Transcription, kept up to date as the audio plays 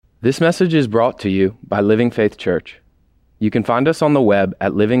This message is brought to you by Living Faith Church. You can find us on the web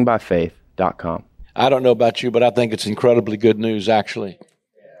at livingbyfaith.com. I don't know about you, but I think it's incredibly good news, actually.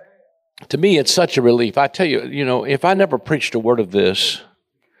 To me, it's such a relief. I tell you, if I never preached a word of this,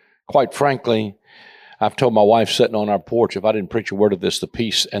 quite frankly, I've told my wife sitting on our porch, if I didn't preach a word of this, the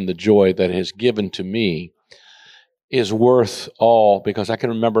peace and the joy that it has given to me is worth all, because I can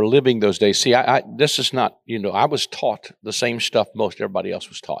remember living those days. See, this is not, I was taught the same stuff most everybody else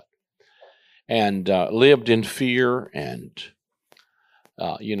was taught, and lived in fear, and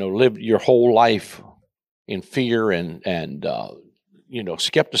lived your whole life in fear and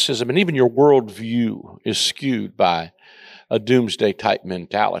skepticism, and even your worldview is skewed by a doomsday type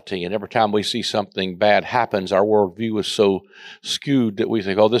mentality. And every time we see something bad happens, our worldview is so skewed that we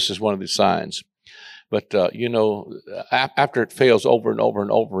think, oh, this is one of the signs. But, after it fails over and over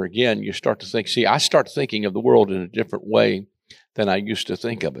and over again, you start to think, I start thinking of the world in a different way than I used to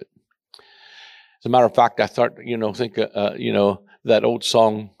think of it. As a matter of fact, I start, think, that old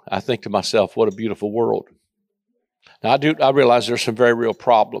song, I think to myself, what a beautiful world. Now, I realize there's some very real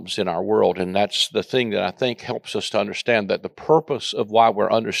problems in our world, and that's the thing that I think helps us to understand that the purpose of why we're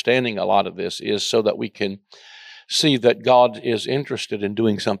understanding a lot of this is so that we can see that God is interested in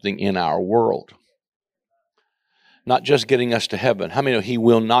doing something in our world. Not just getting us to heaven. How many know He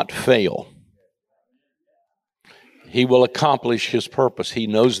will not fail? He will accomplish His purpose. He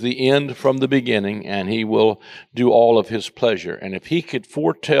knows the end from the beginning, and He will do all of His pleasure. And if He could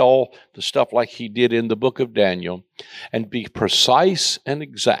foretell the stuff like He did in the book of Daniel and be precise and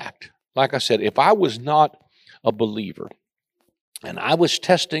exact, like I said, if I was not a believer and I was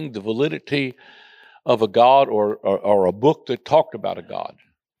testing the validity of a God or a book that talked about a God,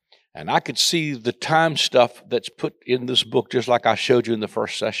 and I could see the time stuff that's put in this book, just like I showed you in the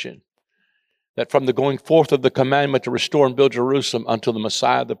first session, that from the going forth of the commandment to restore and build Jerusalem until the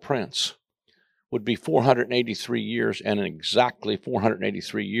Messiah the Prince would be 483 years, and in exactly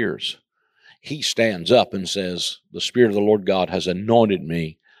 483 years, He stands up and says, the Spirit of the Lord God has anointed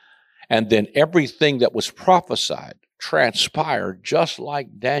me. And then everything that was prophesied transpired just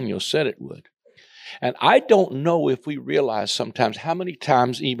like Daniel said it would. And I don't know if we realize sometimes how many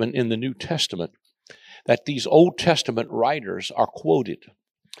times even in the New Testament that these Old Testament writers are quoted.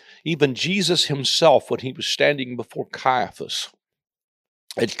 Even Jesus Himself, when He was standing before Caiaphas,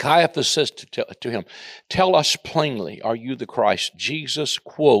 and Caiaphas says to him, tell us plainly, are you the Christ? Jesus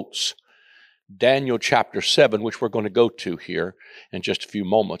quotes Daniel chapter 7, which we're going to go to here in just a few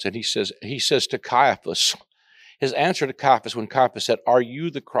moments. And he says to Caiaphas, his answer to Caiaphas, when Caiaphas said, are you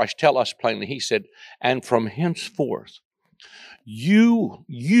the Christ? Tell us plainly. He said, and from henceforth, you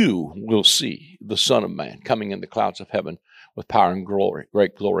will see the Son of Man coming in the clouds of heaven with power and glory.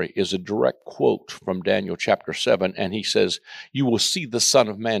 Great glory is a direct quote from Daniel chapter 7. And he says, you will see the Son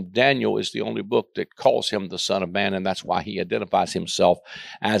of Man. Daniel is the only book that calls Him the Son of Man, and that's why he identifies himself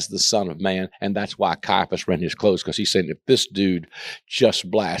as the Son of Man. And that's why Caiaphas rent his clothes, because he said, if this dude just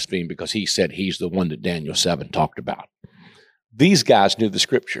blasphemed because he said he's the one that Daniel 7 talked about. These guys knew the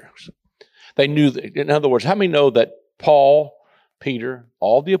Scriptures. They knew that, in other words, how many know that Paul, Peter,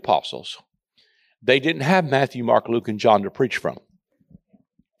 all the apostles, they didn't have Matthew, Mark, Luke, and John to preach from.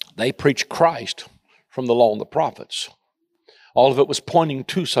 They preached Christ from the law and the prophets. All of it was pointing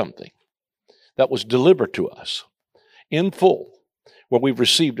to something that was delivered to us in full, where we've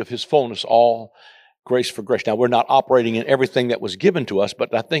received of His fullness all grace for grace. Now, we're not operating in everything that was given to us,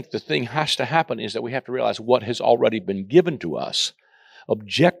 but I think the thing has to happen is that we have to realize what has already been given to us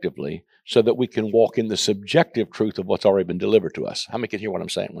objectively, so that we can walk in the subjective truth of what's already been delivered to us. How many can hear what I'm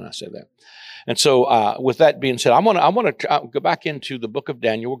saying when I say that? And so with that being said, I want to go back into the book of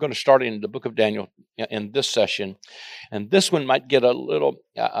Daniel. We're going to start in the book of Daniel in this session. And this one might get a little,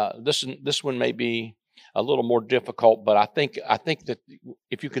 this one may be a little more difficult, but I think that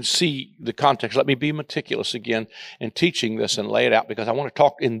if you can see the context, let me be meticulous again in teaching this and lay it out, because I want to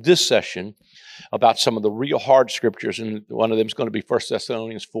talk in this session about some of the real hard scriptures, and one of them is going to be 1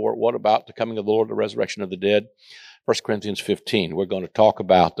 Thessalonians 4. What about the coming of the Lord, the resurrection of the dead? 1 Corinthians 15. We're going to talk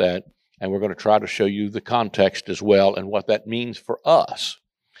about that, and we're going to try to show you the context as well and what that means for us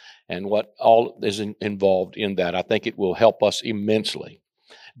and what all is involved in that. I think it will help us immensely.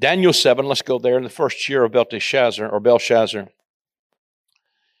 Daniel 7, let's go there. In the first year of Belshazzar,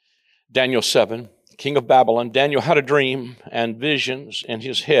 Daniel 7, king of Babylon, Daniel had a dream and visions in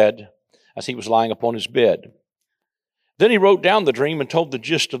his head as he was lying upon his bed. Then he wrote down the dream and told the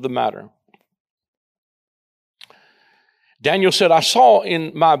gist of the matter. Daniel said, I saw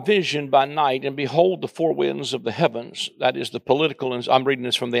in my vision by night, and behold, the four winds of the heavens, that is the political, and I'm reading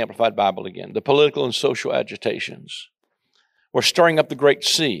this from the Amplified Bible again, the political and social agitations, were stirring up the great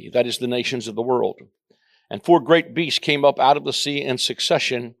sea, that is the nations of the world. And 4 great beasts came up out of the sea in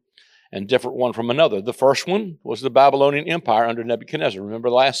succession, and different one from another. The first one was the Babylonian Empire under Nebuchadnezzar. Remember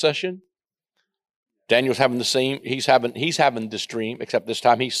last session? Daniel's having the same, he's having this dream, except this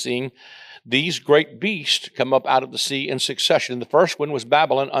time he's seeing these great beasts come up out of the sea in succession. The first one was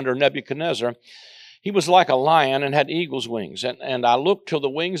Babylon under Nebuchadnezzar. He was like a lion and had eagle's wings. And I looked till the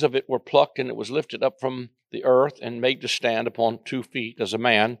wings of it were plucked, and it was lifted up from the earth and made to stand upon 2 feet as a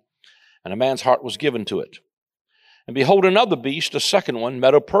man, and a man's heart was given to it. And behold, another beast, a second one,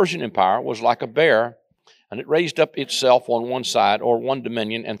 Medo-Persian Empire, was like a bear, and it raised up itself on one side, or one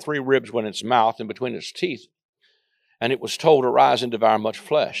dominion, and 3 ribs were in its mouth and between its teeth. And it was told, arise and devour much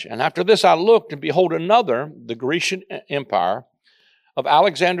flesh. And after this I looked, and behold, another, the Grecian Empire of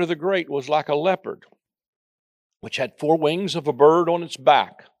Alexander the Great, was like a leopard, which had 4 wings of a bird on its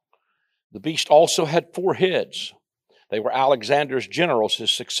back. The beast also had 4 heads. They were Alexander's generals,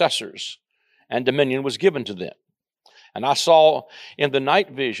 his successors, and dominion was given to them. And I saw in the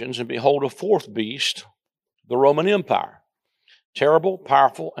night visions, and behold, a 4th beast, the Roman Empire, terrible,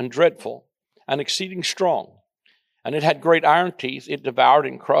 powerful, and dreadful, and exceeding strong. And it had great iron teeth. It devoured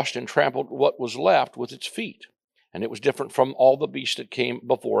and crushed and trampled what was left with its feet. And it was different from all the beasts that came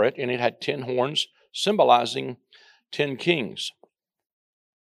before it, and it had 10 horns, symbolizing 10 kings.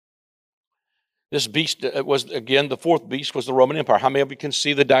 This beast was, again, the 4th beast was the Roman Empire. How many of you can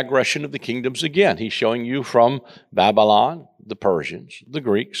see the digression of the kingdoms again? He's showing you from Babylon, the Persians, the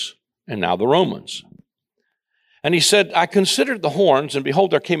Greeks, and now the Romans. And he said, I considered the horns, and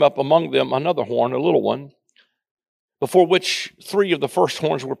behold, there came up among them another horn, a little one, before which 3 of the first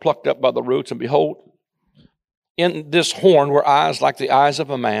horns were plucked up by the roots. And behold, in this horn were eyes like the eyes of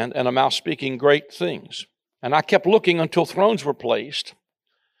a man, and a mouth speaking great things. And I kept looking until thrones were placed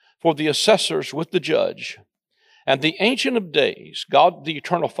for the assessors with the judge. And the Ancient of Days, God the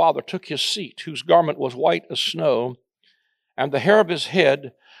Eternal Father, took his seat, whose garment was white as snow, and the hair of his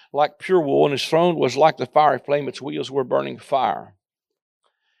head like pure wool, and his throne was like the fiery flame, its wheels were burning fire.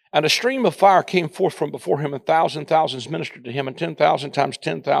 And a stream of fire came forth from before him, and thousands ministered to him, and 10,000 times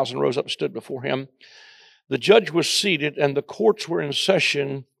 10,000 rose up and stood before him. The judge was seated, and the courts were in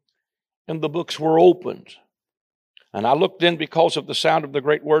session, and the books were opened. And I looked then because of the sound of the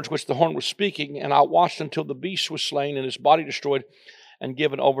great words which the horn was speaking, and I watched until the beast was slain and his body destroyed and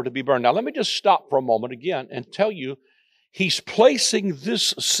given over to be burned. Now let me just stop for a moment again and tell you, he's placing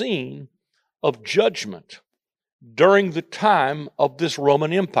this scene of judgment during the time of this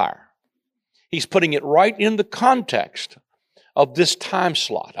Roman Empire. He's putting it right in the context of this time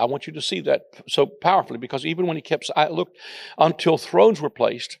slot. I want you to see that so powerfully, because even when I looked until thrones were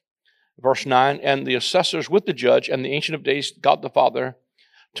placed, verse 9, and the assessors with the judge, and the Ancient of Days, God the Father,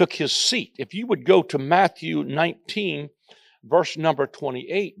 took his seat. If you would go to Matthew 19, verse number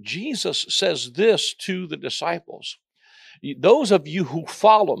 28, Jesus says this to the disciples. Those of you who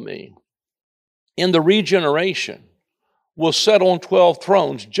follow me in the regeneration will sit on 12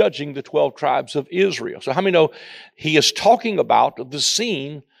 thrones judging the 12 tribes of Israel. So how many know he is talking about the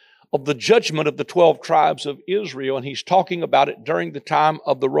scene of the judgment of the 12 tribes of Israel, and he's talking about it during the time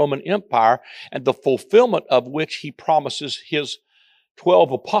of the Roman Empire, and the fulfillment of which he promises his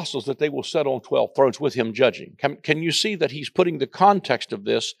 12 apostles that they will sit on 12 thrones with him judging. Can you see that he's putting the context of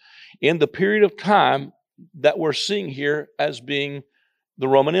this in the period of time that we're seeing here as being the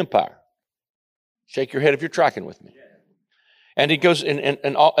Roman Empire? Shake your head if you're tracking with me. And he goes,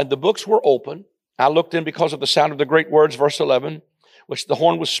 and the books were open. I looked in because of the sound of the great words, verse 11, which the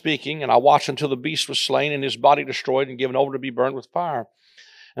horn was speaking, and I watched until the beast was slain and his body destroyed and given over to be burned with fire.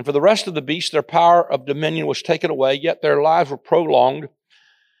 And for the rest of the beasts, their power of dominion was taken away, yet their lives were prolonged,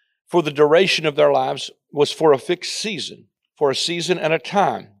 for the duration of their lives was for a fixed season, for a season and a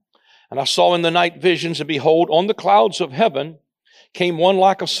time. And I saw in the night visions, and behold, on the clouds of heaven came one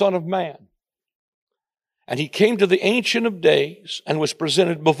like a son of man. And he came to the Ancient of Days and was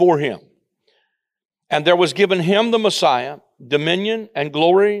presented before him. And there was given him, the Messiah, dominion and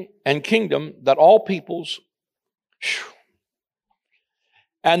glory and kingdom, that all peoples,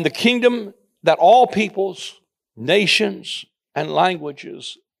 and the kingdom that all peoples, nations, and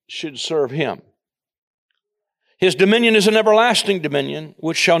languages should serve him. His dominion is an everlasting dominion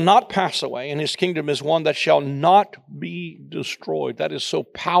which shall not pass away, and his kingdom is one that shall not be destroyed. That is so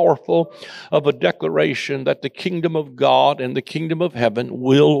powerful of a declaration that the kingdom of God and the kingdom of heaven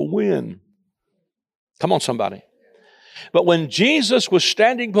will win. Come on, somebody. But when Jesus was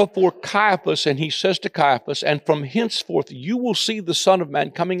standing before Caiaphas, and he says to Caiaphas, and from henceforth you will see the Son of Man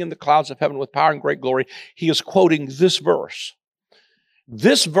coming in the clouds of heaven with power and great glory, he is quoting this verse.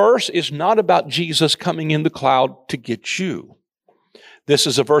 This verse is not about Jesus coming in the cloud to get you. This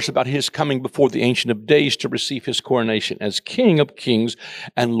is a verse about his coming before the Ancient of Days to receive his coronation as King of Kings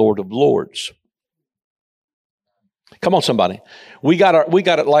and Lord of Lords. Come on, somebody. We got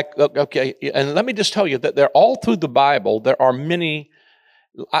it like, okay, and let me just tell you that they're all through the Bible, there are many.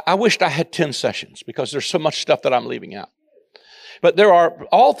 I wished I had 10 sessions because there's so much stuff that I'm leaving out. But there are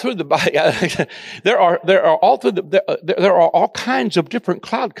all through the Bible. there are all kinds of different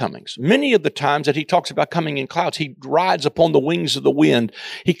cloud comings. Many of the times that he talks about coming in clouds, he rides upon the wings of the wind.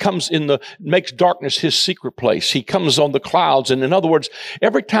 He comes makes darkness his secret place. He comes on the clouds. And in other words,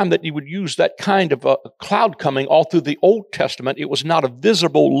 every time that he would use that kind of a cloud coming all through the Old Testament, it was not a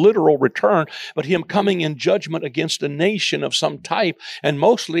visible, literal return, but him coming in judgment against a nation of some type, and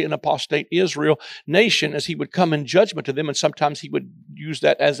mostly an apostate Israel nation, as he would come in judgment to them, and sometimes he would use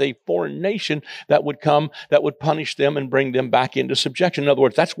that as a foreign nation that would come, that would punish them and bring them back into subjection. In other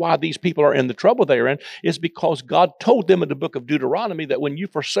words, that's why these people are in the trouble they're in, is because God told them in the book of Deuteronomy that when you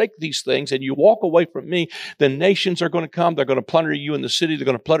forsake these things and you walk away from me, then nations are going to come. They're going to plunder you in the city. They're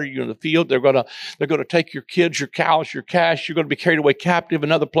going to plunder you in the field. They're going to take your kids, your cows, your cash. You're going to be carried away captive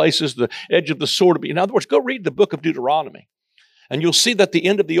in other places. The edge of the sword will be. In other words, go read the book of Deuteronomy, and you'll see that the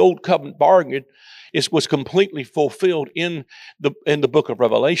end of the old covenant bargain was completely fulfilled in the book of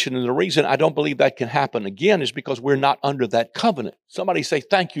Revelation. And the reason I don't believe that can happen again is because we're not under that covenant. Somebody say,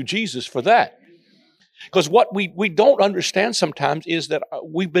 thank you, Jesus, for that. Because what we don't understand sometimes is that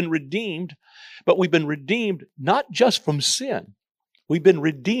we've been redeemed, but we've been redeemed not just from sin. We've been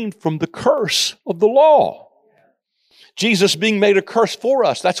redeemed from the curse of the law. Jesus being made a curse for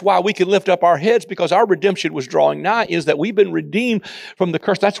us. That's why we can lift up our heads, because our redemption was drawing nigh, is that we've been redeemed from the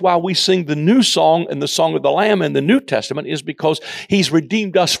curse. That's why we sing the new song and the song of the Lamb in the New Testament, is because he's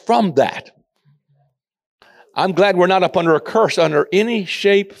redeemed us from that. I'm glad we're not up under a curse under any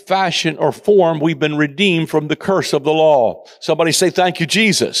shape, fashion, or form. We've been redeemed from the curse of the law. Somebody say, thank you,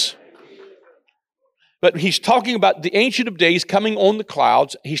 Jesus. But he's talking about the Ancient of Days coming on the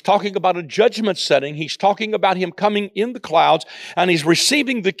clouds. He's talking about a judgment setting. He's talking about him coming in the clouds, and he's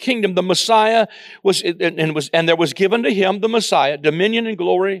receiving the kingdom. The Messiah and there was given to him, the Messiah, dominion and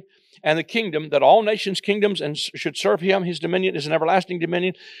glory and the kingdom, that all nations, kingdoms, and should serve him. His dominion is an everlasting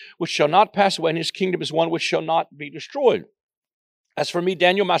dominion which shall not pass away, and his kingdom is one which shall not be destroyed. As for me,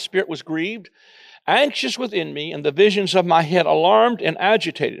 Daniel, my spirit was grieved, anxious within me, and the visions of my head alarmed and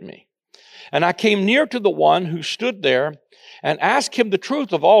agitated me. And I came near to the one who stood there and asked him the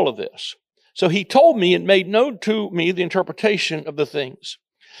truth of all of this. So he told me and made known to me the interpretation of the things.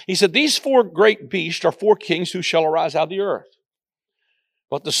 He said, these 4 great beasts are 4 kings who shall arise out of the earth.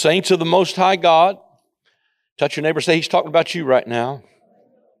 But the saints of the Most High God, touch your neighbor, say, he's talking about you right now.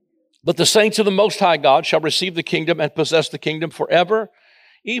 But the saints of the Most High God shall receive the kingdom and possess the kingdom forever,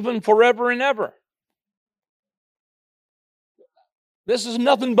 even forever and ever. This is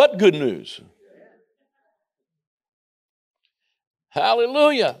nothing but good news.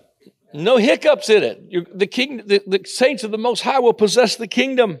 Hallelujah. No hiccups in it. The saints of the Most High will possess the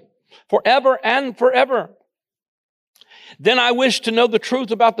kingdom forever and forever. Then I wished to know the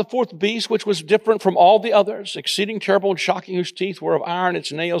truth about the 4th beast, which was different from all the others, exceeding terrible and shocking, whose teeth were of iron,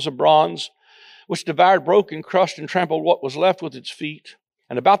 its nails of bronze, which devoured, broke, and crushed, and trampled what was left with its feet.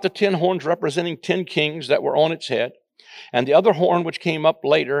 And about the 10 horns representing 10 kings that were on its head. And the other horn which came up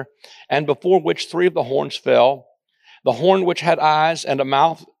later, and before which 3 of the horns fell, the horn which had eyes and a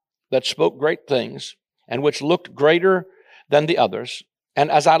mouth that spoke great things, and which looked greater than the others.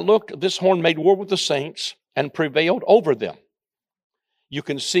 And as I looked, this horn made war with the saints and prevailed over them. You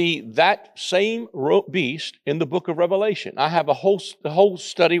can see that same beast in the book of Revelation. I have a whole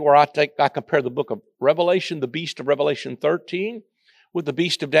study where I compare the book of Revelation, the beast of Revelation 13, with the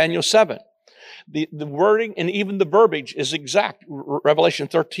beast of Daniel 7. The wording and even the verbiage is exact. Revelation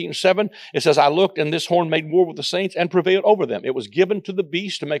 13:7, it says, I looked, and this horn made war with the saints and prevailed over them. It was given to the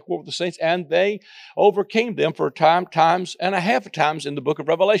beast to make war with the saints, and they overcame them for times and a half in the book of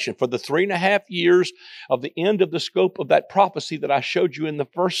Revelation. For the 3.5 years of the end of the scope of that prophecy that I showed you in the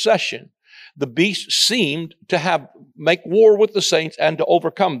first session, the beast seemed to make war with the saints and to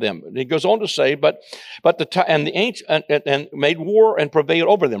overcome them. And he goes on to say, and made war and prevailed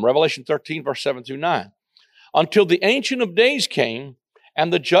over them. Revelation 13, verse 7 through 9. Until the Ancient of Days came,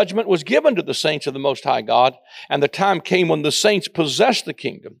 and the judgment was given to the saints of the Most High God, and the time came when the saints possessed the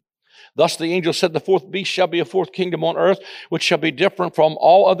kingdom. Thus the angel said, the 4th beast shall be a 4th kingdom on earth, which shall be different from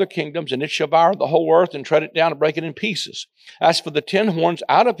all other kingdoms, and it shall devour the whole earth and tread it down and break it in pieces. As for the 10 horns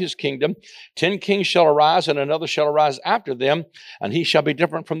out of his kingdom, 10 kings shall arise, and another shall arise after them, and he shall be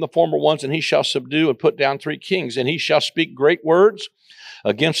different from the former ones, and he shall subdue and put down 3 kings, and he shall speak great words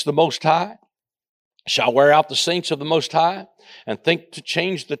against the Most High, shall wear out the saints of the Most High, and think to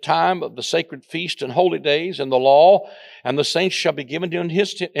change the time of the sacred feast and holy days and the law, and the saints shall be given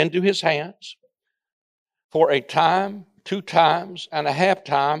into his hands for a time, 2 times, and a half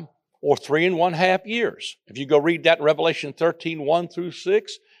time, or 3.5 years. If you go read that in Revelation 13, 1 through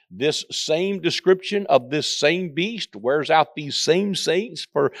 6, this same description of this same beast wears out these same saints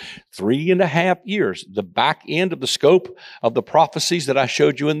for 3.5 years. The back end of the scope of the prophecies that I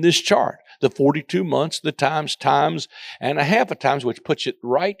showed you in this chart. The 42 months, the times, and a half of times, which puts it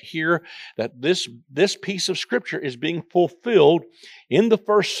right here that this piece of Scripture is being fulfilled in the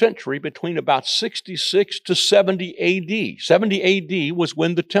first century between about 66 to 70 A.D. 70 A.D. was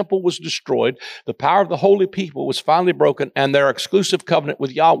when the temple was destroyed. The power of the holy people was finally broken, and their exclusive covenant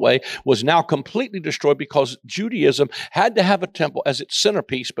with Yahweh was now completely destroyed because Judaism had to have a temple as its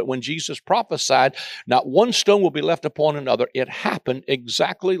centerpiece. But when Jesus prophesied, not one stone will be left upon another, it happened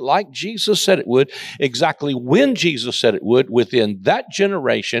exactly like Jesus said it would, exactly when Jesus said it would, within that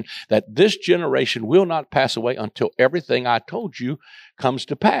generation, that this generation will not pass away until everything I told you comes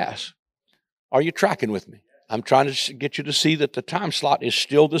to pass. Are you tracking with me? I'm trying to get you to see that the time slot is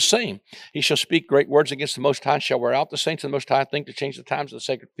still the same. He shall speak great words against the Most High, shall wear out the saints of the Most High, think to change the times of the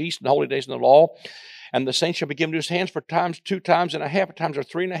sacred feast and holy days and the law. And the saints shall be given to his hands for times, 2 times and a half times, or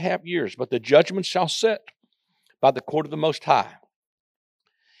 3.5 years. But the judgment shall sit by the court of the Most High.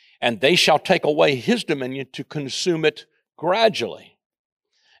 And they shall take away his dominion to consume it gradually,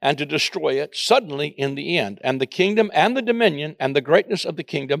 and to destroy it suddenly in the end. And the kingdom and the dominion and the greatness of the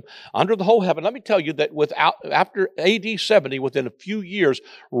kingdom under the whole heaven. Let me tell you that after AD 70, within a few years,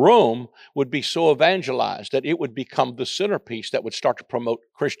 Rome would be so evangelized that it would become the centerpiece that would start to promote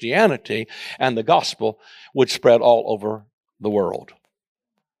Christianity, and the gospel would spread all over the world.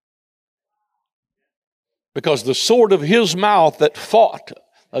 Because the sword of his mouth that fought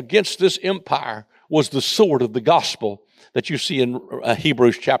against this empire was the sword of the gospel that you see in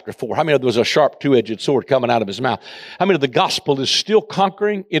Hebrews chapter 4. How many of there was a sharp 2-edged sword coming out of his mouth? How many of the gospel is still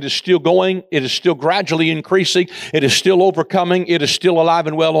conquering? It is still going. It is still gradually increasing. It is still overcoming. It is still alive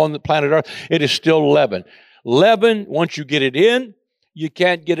and well on the planet Earth. It is still leaven. Leaven, once you get it in, you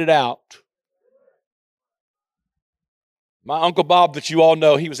can't get it out. My Uncle Bob that you all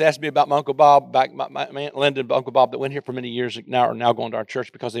know, he was asking me about my Uncle Bob, back my Aunt Linda, Uncle Bob that went here for many years, are now going to our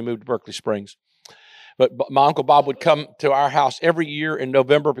church because they moved to Berkeley Springs. But my Uncle Bob would come to our house every year in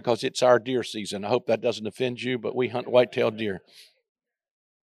November because it's our deer season. I hope that doesn't offend you, but we hunt white-tailed deer.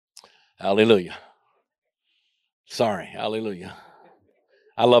 Hallelujah. Sorry, hallelujah.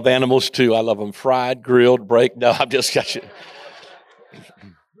 I love animals too. I love them fried, grilled, baked. No, I'm just got you.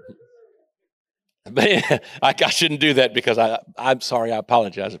 But I shouldn't do that because I'm sorry. I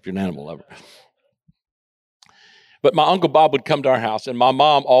apologize if you're an animal lover. But my Uncle Bob would come to our house, and my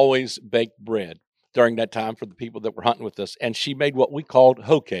mom always baked bread during that time for the people that were hunting with us. And she made what we called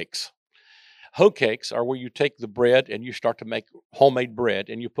hoe cakes. Hoe cakes are where you take the bread and you start to make homemade bread,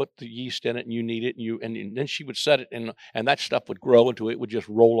 and you put the yeast in it and you knead it, and then she would set it in, and that stuff would grow until it would just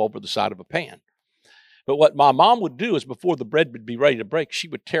roll over the side of a pan. But what my mom would do is before the bread would be ready to break, she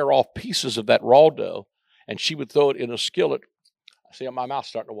would tear off pieces of that raw dough, and she would throw it in a skillet. See, my mouth's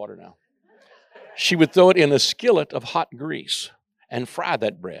starting to water now. She would throw it in a skillet of hot grease and fry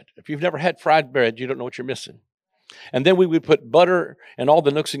that bread. If you've never had fried bread, you don't know what you're missing. And then we would put butter and all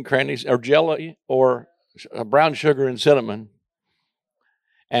the nooks and crannies, or jelly, or brown sugar and cinnamon,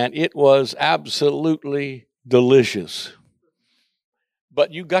 and it was absolutely delicious.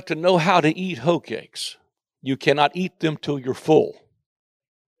 But you got to know how to eat hoe cakes. You cannot eat them till you're full.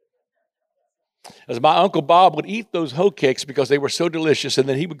 As my Uncle Bob would eat those hoe cakes because they were so delicious, and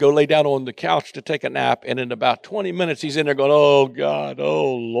then he would go lay down on the couch to take a nap, and in about 20 minutes he's in there going, oh God,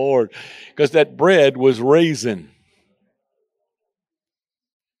 oh Lord, because that bread was raisin.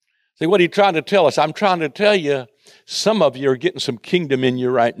 See, what are you trying to tell us? I'm trying to tell you, some of you are getting some kingdom in you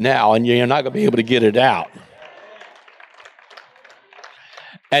right now, and you're not going to be able to get it out.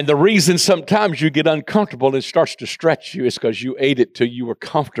 And the reason sometimes you get uncomfortable and it starts to stretch you is because you ate it till you were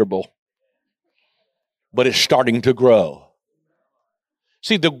comfortable. But it's starting to grow.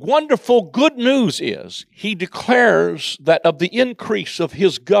 See, the wonderful good news is he declares that of the increase of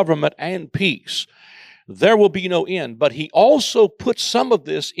his government and peace, there will be no end. But he also puts some of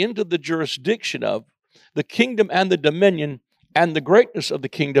this into the jurisdiction of the kingdom and the dominion and the greatness of the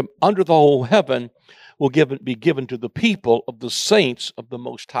kingdom under the whole heaven will be given to the people of the saints of the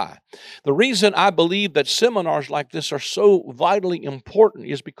Most High. The reason I believe that seminars like this are so vitally important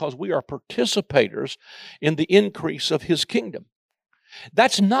is because we are participators in the increase of his kingdom.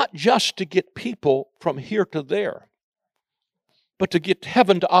 That's not just to get people from here to there, but to get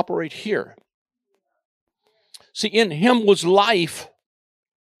heaven to operate here. See, in him was life,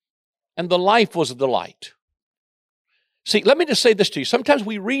 and the life was the light. See, let me just say this to you. Sometimes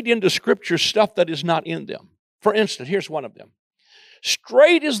we read into Scripture stuff that is not in them. For instance, here's one of them.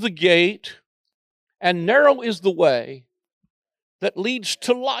 Straight is the gate, and narrow is the way that leads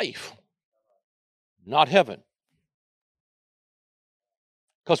to life, not heaven.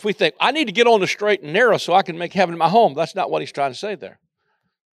 Because we think, I need to get on the straight and narrow so I can make heaven my home. That's not what he's trying to say there.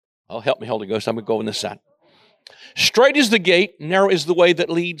 Oh, help me, Holy Ghost. I'm going to go on this side. Straight is the gate, narrow is the way that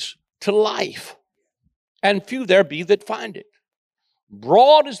leads to life, and few there be that find it.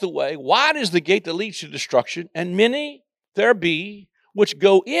 Broad is the way, wide is the gate that leads to destruction, and many there be which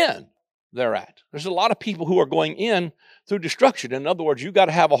go in thereat. There's a lot of people who are going in through destruction. In other words, you got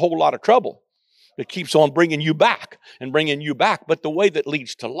to have a whole lot of trouble that keeps on bringing you back and bringing you back. But the way that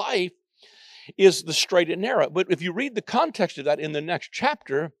leads to life is the straight and narrow. But if you read the context of that in the next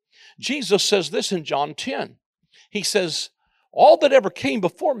chapter, Jesus says this in John 10. He says, all that ever came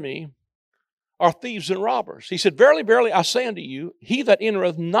before me are thieves and robbers. He said, verily, verily, I say unto you, he that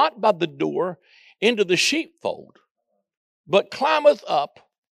entereth not by the door into the sheepfold, but climbeth up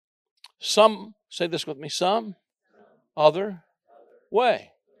some, say this with me, some other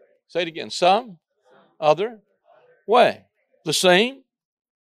way. Say it again, some other way. The same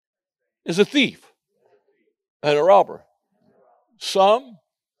is a thief and a robber. Some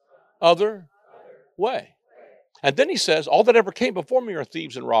other way. And then he says, all that ever came before me are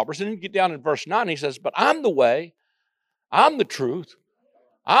thieves and robbers. And then you get down in verse 9, he says, but I'm the way, I'm the truth,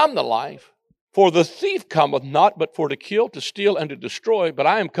 I'm the life. For the thief cometh not but for to kill, to steal, and to destroy. But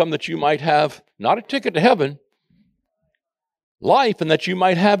I am come that you might have, not a ticket to heaven, life, and that you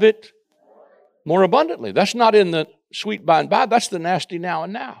might have it more abundantly. That's not in the sweet by and by. That's the nasty now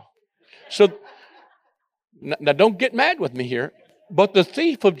and now. So, now don't get mad with me here. But the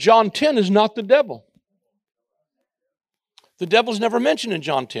thief of John 10 is not the devil. The devil's never mentioned in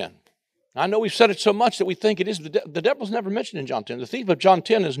John 10. I know we've said it so much that we think it is. The devil's never mentioned in John 10. The thief of John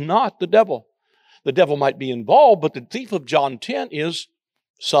 10 is not the devil. The devil might be involved, but the thief of John 10 is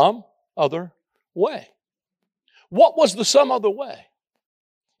some other way. What was the some other way?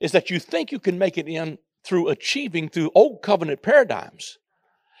 Is that you think you can make it in through achieving through old covenant paradigms.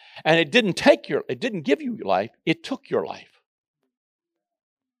 And it didn't give you your life, it took your life.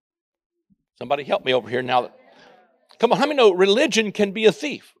 Somebody help me over here now. Come on, how many know religion can be a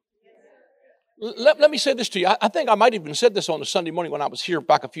thief? Let me say this to you. I think I might even said this on a Sunday morning when I was here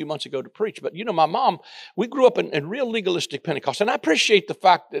back a few months ago to preach. But you know, my mom, we grew up in real legalistic Pentecost. And I appreciate the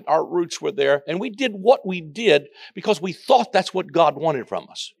fact that our roots were there. And we did what we did because we thought that's what God wanted from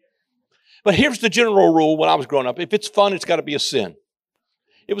us. But here's the general rule when I was growing up. If it's fun, it's got to be a sin.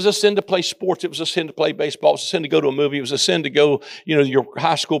 It was a sin to play sports. It was a sin to play baseball. It was a sin to go to a movie. It was a sin to go, your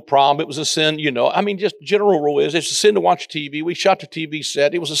high school prom. It was a sin, just general rule is it's a sin to watch TV. We shot the TV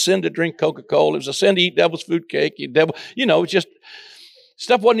set. It was a sin to drink Coca-Cola. It was a sin to eat devil's food cake. Just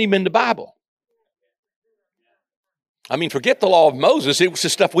stuff wasn't even in the Bible. Forget the law of Moses. It was the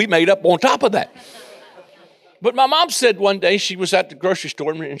stuff we made up on top of that. But my mom said one day, she was at the grocery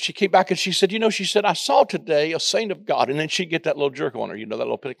store, and she came back and she said, I saw today a saint of God. And then she'd get that little jerk on her, that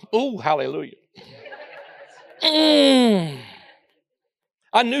little pick. Ooh, hallelujah. I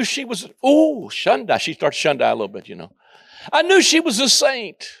knew she was, Shundai. She started Shundai a little bit, I knew she was a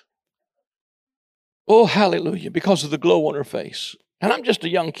saint. Oh, hallelujah, because of the glow on her face. And I'm just a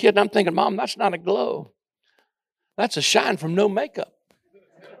young kid, and I'm thinking, Mom, that's not a glow. That's a shine from no makeup.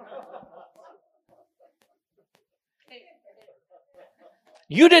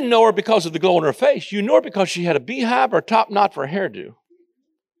 You didn't know her because of the glow on her face. You knew her because she had a beehive or a top knot for a hairdo,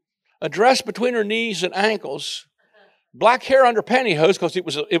 a dress between her knees and ankles, black hair under pantyhose because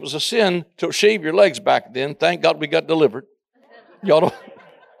it was a sin to shave your legs back then. Thank God we got delivered. Y'all don't.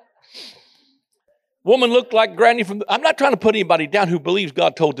 Woman looked like Granny I'm not trying to put anybody down who believes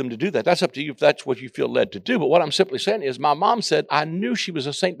God told them to do that. That's up to you if that's what you feel led to do. But what I'm simply saying is my mom said, I knew she was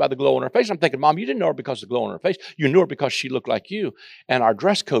a saint by the glow on her face. I'm thinking, Mom, you didn't know her because of the glow on her face. You knew her because she looked like you and our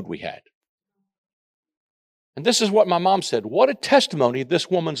dress code we had. And this is what my mom said. What a testimony this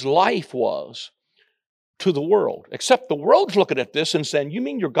woman's life was to the world. Except the world's looking at this and saying, you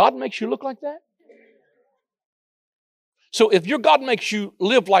mean your God makes you look like that? So if your God makes you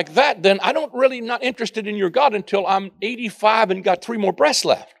live like that, then I don't really not interested in your God until I'm 85 and got 3 more breaths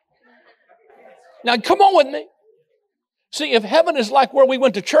left. Now, come on with me. See, if heaven is like where we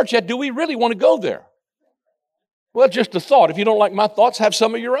went to church at, do we really want to go there? Well, just a thought. If you don't like my thoughts, have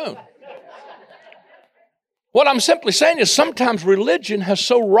some of your own. What I'm simply saying is sometimes religion has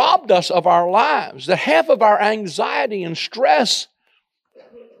so robbed us of our lives that half of our anxiety and stress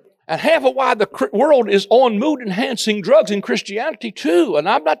And half of why the world is on mood-enhancing drugs in Christianity too. And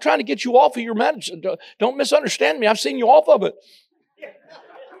I'm not trying to get you off of your medicine. Don't misunderstand me. I've seen you off of it.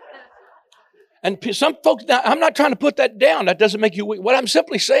 And some folks, now, I'm not trying to put that down. That doesn't make you weak. What I'm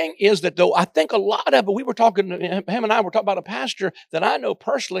simply saying is that, though, I think a lot of it, we were talking, him and I were talking about a pastor that I know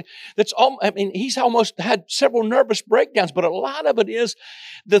personally he's almost had several nervous breakdowns, but a lot of it is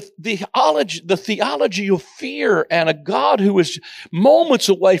the theology of fear and a God who is moments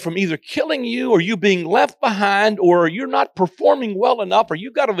away from either killing you or you being left behind or you're not performing well enough or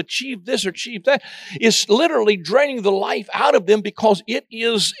you've got to achieve this or achieve that is literally draining the life out of them because it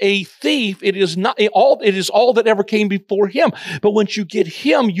is a thief. It is all that ever came before him. But once you get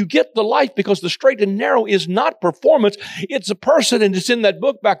him, you get the life because the straight and narrow is not performance. It's a person, and it's in that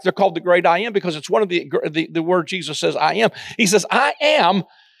book back there called The Great I Am because it's one of the word Jesus says, I am. He says, I am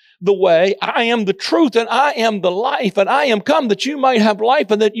the way, I am the truth, and I am the life, and I am come that you might have life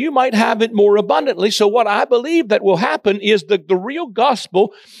and that you might have it more abundantly. So what I believe that will happen is that the real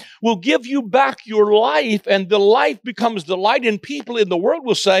gospel will give you back your life, and the life becomes the light, and people in the world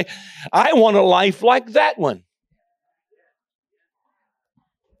will say, I want a life like that one.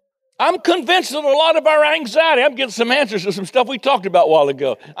 I'm convinced that a lot of our anxiety, I'm getting some answers to some stuff we talked about a while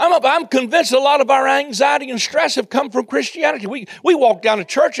ago. I'm convinced a lot of our anxiety and stress have come from Christianity. We walk down a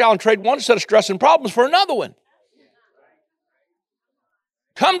church aisle and trade one set of stress and problems for another one.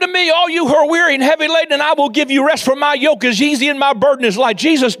 Come to me, all you who are weary and heavy laden, and I will give you rest, for my yoke is easy and my burden is light.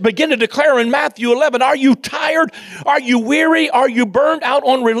 Jesus began to declare in Matthew 11, are you tired? Are you weary? Are you burned out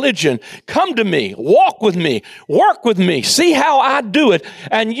on religion? Come to me, walk with me, work with me, see how I do it,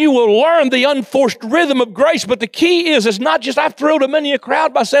 and you will learn the unforced rhythm of grace. But the key is, it's not just I've thrilled many a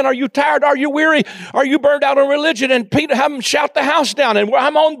crowd by saying, are you tired? Are you weary? Are you burned out on religion? And Peter have them shout the house down, and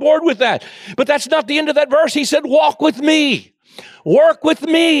I'm on board with that. But that's not the end of that verse. He said, walk with me. Work with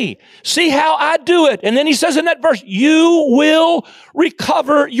me. See how I do it. And then he says in that verse, you will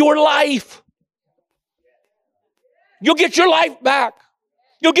recover your life. You'll get your life back.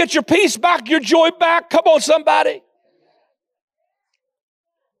 You'll get your peace back, your joy back. Come on, somebody.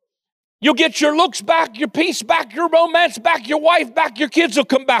 You'll get your looks back, your peace back, your romance back, your wife back, your kids will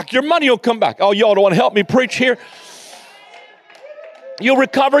come back, your money will come back. Oh, y'all don't want to help me preach here. You'll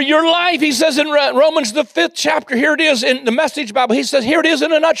recover your life. He says in Romans, the 5th chapter, here it is in the Message Bible. He says, here it is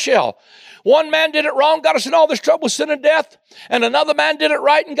in a nutshell. One man did it wrong, got us in all this trouble with sin and death, and another man did it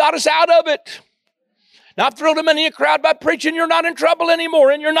right and got us out of it. Now, I've thrilled many a crowd by preaching, you're not in trouble anymore,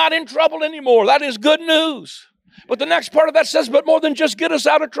 and you're not in trouble anymore. That is good news. But the next part of that says, but more than just get us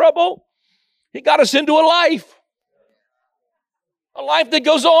out of trouble, he got us into a life. A life that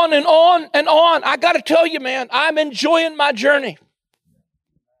goes on and on and on. I got to tell you, man, I'm enjoying my journey.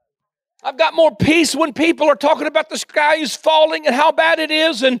 I've got more peace when people are talking about the sky is falling and how bad it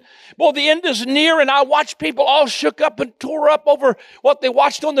is. And, boy, the end is near. And I watch people all shook up and tore up over what they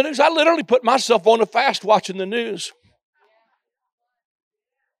watched on the news. I literally put myself on a fast watching the news.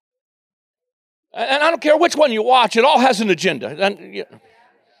 And I don't care which one you watch. It all has an agenda.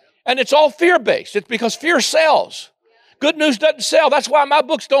 And it's all fear-based. It's because fear sells. Good news doesn't sell. That's why my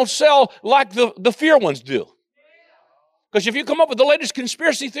books don't sell like the fear ones do. Because if you come up with the latest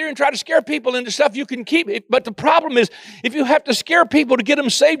conspiracy theory and try to scare people into stuff, you can keep it. But the problem is, if you have to scare people to get them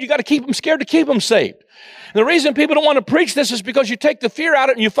saved, you got to keep them scared to keep them saved. And the reason people don't want to preach this is because you take the fear out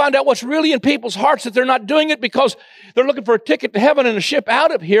of it and you find out what's really in people's hearts, that they're not doing it because they're looking for a ticket to heaven and a ship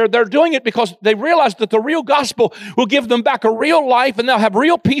out of here. They're doing it because they realize that the real gospel will give them back a real life, and they'll have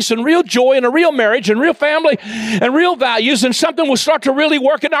real peace and real joy and a real marriage and real family and real values, and something will start to really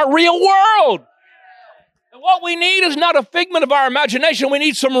work in our real world. And what we need is not a figment of our imagination. We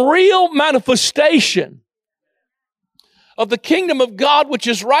need some real manifestation of the kingdom of God, which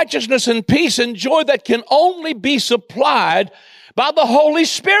is righteousness and peace and joy that can only be supplied by the Holy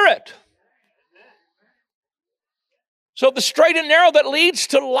Spirit. So the straight and narrow that leads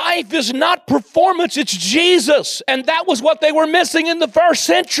to life is not performance, it's Jesus. And that was what they were missing in the first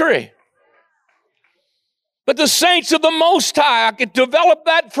century. But the saints of the Most High, I could develop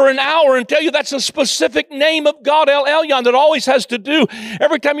that for an hour and tell you that's a specific name of God, El Elyon, that always has to do,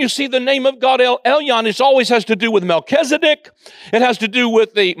 every time you see the name of God, El Elyon, it always has to do with Melchizedek. It has to do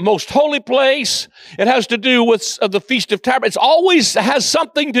with the most holy place. It has to do with the Feast of Tabernacles. It always has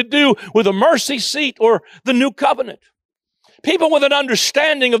something to do with a mercy seat or the new covenant. People with an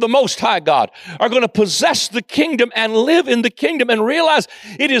understanding of the Most High God are going to possess the kingdom and live in the kingdom and realize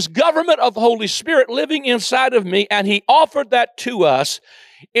it is government of the Holy Spirit living inside of me, and He offered that to us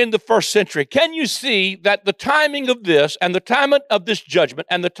in the first century. Can you see that the timing of this and the timing of this judgment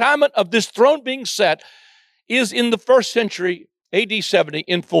and the timing of this throne being set is in the first century AD 70,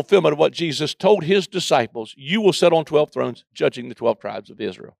 in fulfillment of what Jesus told his disciples, you will sit on 12 thrones, judging the 12 tribes of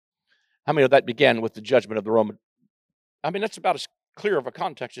Israel. How many of that began with the judgment of the Roman? I mean, that's about as clear of a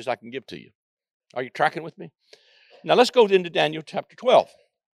context as I can give to you. Are you tracking with me? Now let's go into Daniel chapter 12.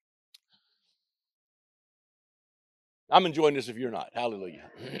 I'm enjoying this if you're not. Hallelujah.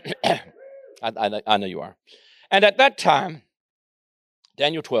 I know you are. And at that time,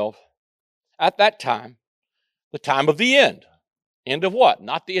 Daniel 12, at that time, the time of the end. End of what?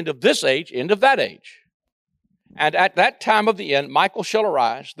 Not the end of this age, end of that age. And at that time of the end, Michael shall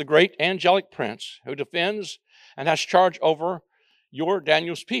arise, the great angelic prince, who defends and has charge over your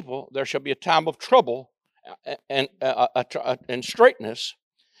Daniel's people. There shall be a time of trouble and straitness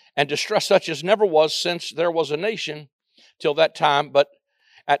and distress such as never was since there was a nation till that time. But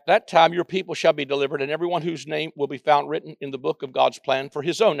at that time your people shall be delivered, and everyone whose name will be found written in the book of God's plan for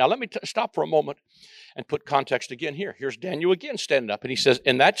his own. Now let me stop for a moment and put context again here. Here's Daniel again standing up, and he says,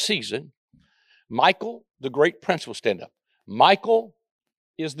 in that season, Michael, the great prince, will stand up. Michael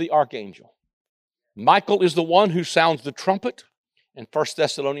is the archangel. Michael is the one who sounds the trumpet in 1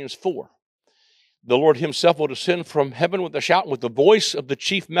 Thessalonians 4. The Lord himself will descend from heaven with a shout and with the voice of the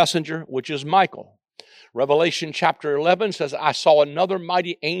chief messenger, which is Michael. Revelation chapter 11 says, I saw another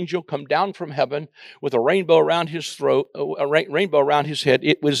mighty angel come down from heaven with a rainbow around his throat, a rainbow around his head.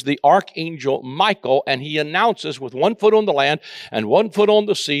 It was the archangel Michael, and he announces with 1 foot on the land and 1 foot on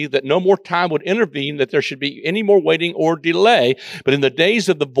the sea that no more time would intervene, that there should be any more waiting or delay. But in the days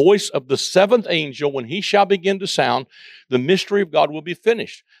of the voice of the seventh angel, when he shall begin to sound, the mystery of God will be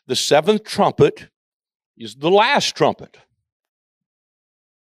finished. The seventh trumpet is the last trumpet.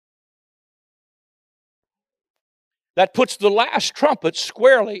 That puts the last trumpet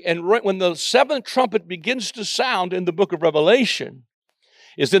squarely, and when the seventh trumpet begins to sound in the book of Revelation,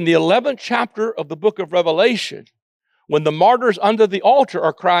 is in the 11th chapter of the book of Revelation, when the martyrs under the altar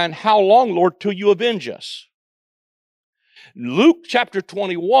are crying, how long, Lord, till you avenge us? Luke chapter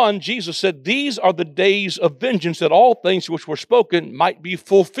 21, Jesus said, these are the days of vengeance, that all things which were spoken might be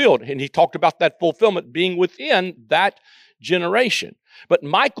fulfilled. And he talked about that fulfillment being within that generation. But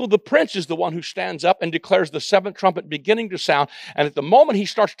Michael the prince is the one who stands up and declares the seventh trumpet beginning to sound. And at the moment he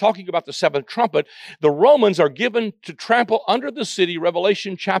starts talking about the seventh trumpet, the Romans are given to trample under the city,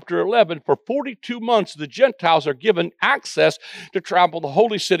 Revelation chapter 11. For 42 months, the Gentiles are given access to trample the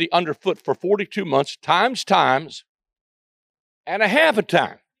holy city underfoot for 42 months, times and a half a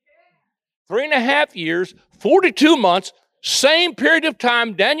time. 3.5 years, 42 months, same period of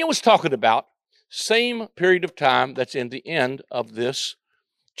time Daniel was talking about. Same period of time that's in the end of this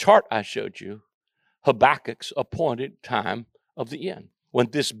chart I showed you, Habakkuk's appointed time of the end,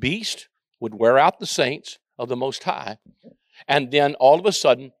 when this beast would wear out the saints of the Most High, and then all of a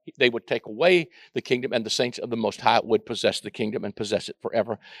sudden they would take away the kingdom, and the saints of the Most High would possess the kingdom and possess it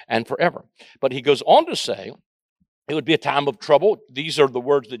forever and forever. But he goes on to say it would be a time of trouble. These are the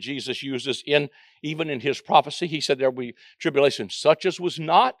words that Jesus uses even in his prophecy. He said there will be tribulation such as was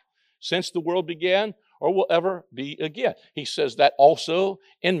not since the world began or will ever be again. He says that also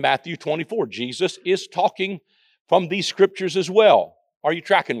in Matthew 24. Jesus is talking from these scriptures as well. Are you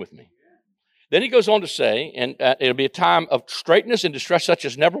tracking with me? Then he goes on to say, and it'll be a time of straitness and distress such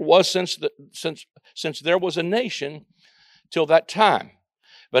as never was since there was a nation till that time.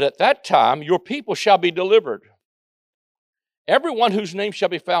 But at that time your people shall be delivered, everyone whose name shall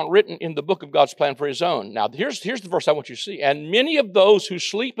be found written in the book of God's plan for his own. Now, here's the verse I want you to see. And many of those who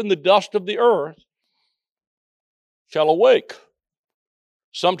sleep in the dust of the earth shall awake,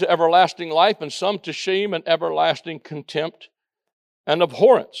 some to everlasting life, and some to shame and everlasting contempt and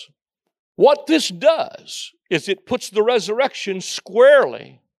abhorrence. What this does is it puts the resurrection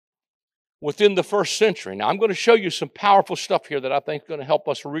squarely within the first century. Now, I'm going to show you some powerful stuff here that I think is going to help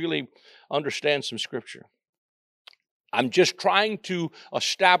us really understand some scripture. I'm just trying to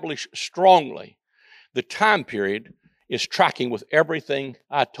establish strongly the time period is tracking with everything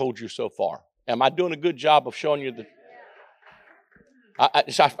I told you so far. Am I doing a good job of showing you the...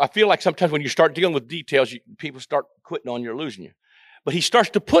 I feel like sometimes when you start dealing with details, people start quitting on you or losing you. But he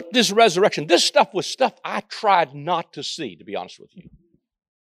starts to put this resurrection. This stuff was stuff I tried not to see, to be honest with you.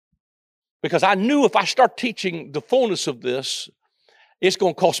 Because I knew if I start teaching the fullness of this, it's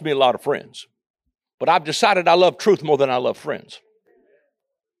going to cost me a lot of friends. But I've decided I love truth more than I love friends.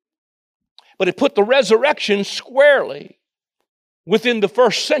 But it put the resurrection squarely within the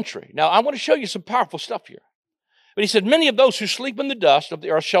first century. Now, I want to show you some powerful stuff here. But he said, many of those who sleep in the dust of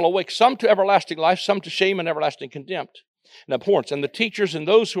the earth shall awake, some to everlasting life, some to shame and everlasting contempt. and abhorrence. And the teachers and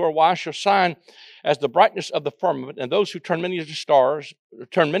those who are wise shall shine as the brightness of the firmament, and those who turn many to stars,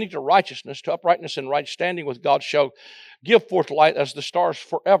 turn many to righteousness, to uprightness and right standing with God, shall give forth light as the stars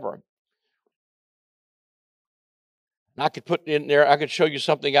forever. And I could put in there, I could show you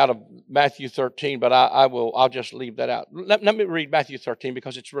something out of Matthew 13, but I'll just leave that out. Let me read Matthew 13,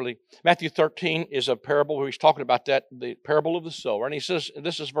 because it's really, Matthew 13 is a parable where he's talking about that, the parable of the sower. And he says,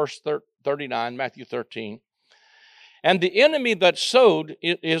 this is verse 39, Matthew 13. And the enemy that sowed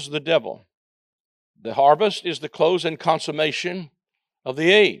it is the devil. The harvest is the close and consummation of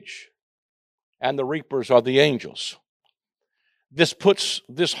the age, and the reapers are the angels. This puts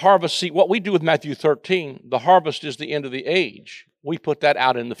this harvest, see, what we do with Matthew 13, the harvest is the end of the age. We put that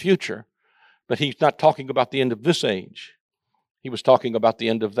out in the future, but he's not talking about the end of this age. He was talking about the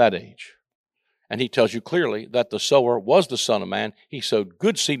end of that age. And he tells you clearly that the sower was the Son of Man. He sowed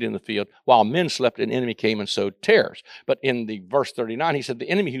good seed in the field, while men slept, an enemy came and sowed tares. But in the verse 39, he said, the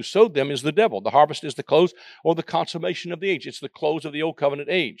enemy who sowed them is the devil. The harvest is the close or the consummation of the age. It's the close of the old covenant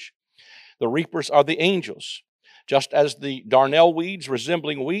age. The reapers are the angels. Just as the darnel weeds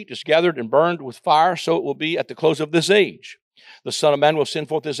resembling wheat is gathered and burned with fire, so it will be at the close of this age. The Son of Man will send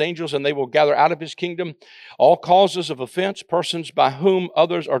forth his angels, and they will gather out of his kingdom all causes of offense, persons by whom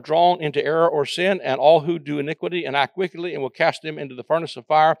others are drawn into error or sin, and all who do iniquity and act wickedly, and will cast them into the furnace of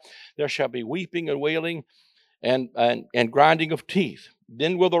fire. There shall be weeping and wailing and grinding of teeth.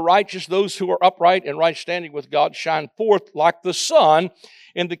 Then will the righteous, those who are upright and right standing with God, shine forth like the sun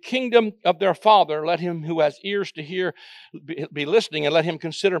in the kingdom of their Father. Let him who has ears to hear be listening, and let him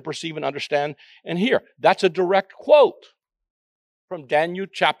consider and perceive and understand and hear. That's a direct quote from Daniel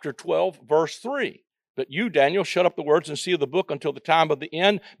chapter 12, verse 3. But you, Daniel, shut up the words and seal the book until the time of the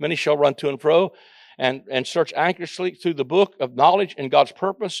end. Many shall run to and fro and search anxiously through the book of knowledge and God's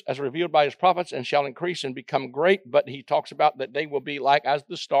purpose as revealed by his prophets, and shall increase and become great. But he talks about that they will be like as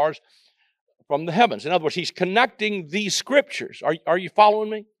the stars from the heavens. In other words, he's connecting these scriptures. Are you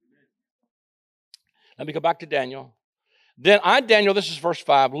following me? Let me go back to Daniel. Then I, Daniel, this is verse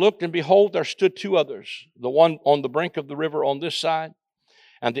 5, looked, and behold, there stood two others, the one on the brink of the river on this side,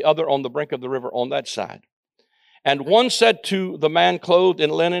 and the other on the brink of the river on that side. And one said to the man clothed in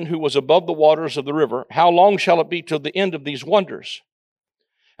linen who was above the waters of the river, how long shall it be till the end of these wonders?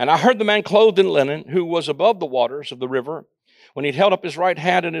 And I heard the man clothed in linen who was above the waters of the river, when he held up his right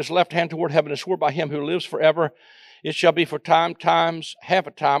hand and his left hand toward heaven, and swore by him who lives forever, it shall be for times, half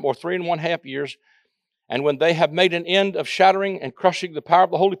a time, or 3.5 years. And when they have made an end of shattering and crushing the power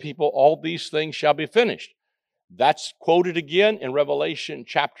of the holy people, all these things shall be finished. That's quoted again in Revelation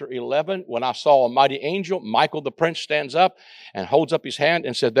chapter 11. When I saw a mighty angel, Michael the prince, stands up and holds up his hand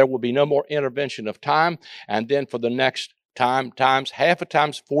and said, there will be no more intervention of time. And then for the next times, half a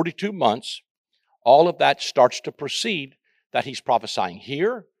times, 42 months, all of that starts to proceed, that he's prophesying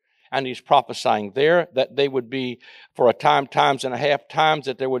here and he's prophesying there, that they would be for a times and a half times,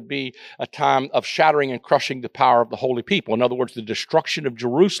 that there would be a time of shattering and crushing the power of the holy people. In other words, the destruction of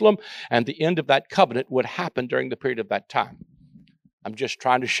Jerusalem and the end of that covenant would happen during the period of that time. I'm just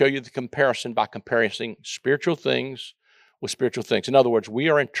trying to show you the comparison by comparing spiritual things with spiritual things. In other words, we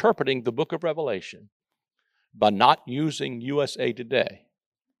are interpreting the book of Revelation by not using USA Today.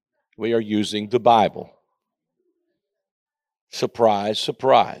 We are using the Bible. Surprise,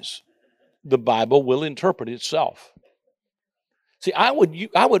 surprise. The Bible will interpret itself. See, I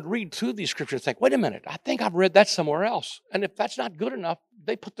would read through these scriptures and think, wait a minute, I think I've read that somewhere else. And if that's not good enough,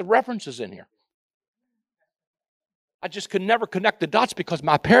 they put the references in here. I just could never connect the dots, because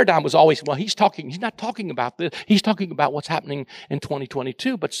my paradigm was always, well, he's not talking about this. He's talking about what's happening in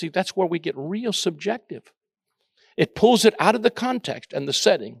 2022. But see, that's where we get real subjective. It pulls it out of the context and the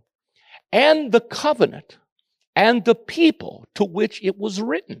setting and the covenant and the people to which it was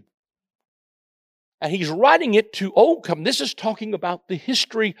written. And he's writing it to old covenant. This is talking about the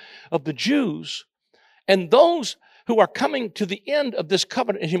history of the Jews and those who are coming to the end of this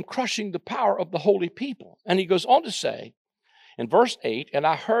covenant and him crushing the power of the holy people. And he goes on to say in verse 8, and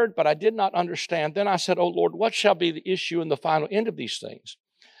I heard, but I did not understand. Then I said, O Lord, what shall be the issue and the final end of these things?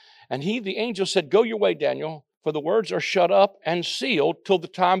 And he, the angel, said, go your way, Daniel, for the words are shut up and sealed till the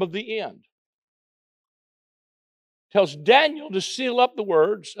time of the end. Tells Daniel to seal up the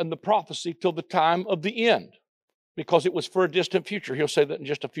words and the prophecy till the time of the end, because it was for a distant future. He'll say that in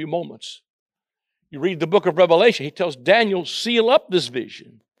just a few moments. You read the book of Revelation, he tells Daniel, seal up this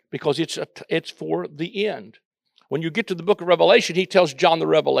vision, because it's for the end. When you get to the book of Revelation, he tells John the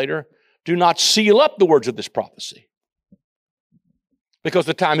Revelator, do not seal up the words of this prophecy, because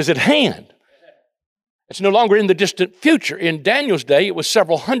the time is at hand. It's no longer in the distant future. In Daniel's day, it was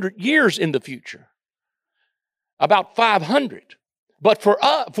several hundred years in the future. about 500. But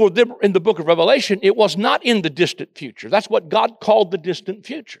for them in the book of Revelation, it was not in the distant future. That's what God called the distant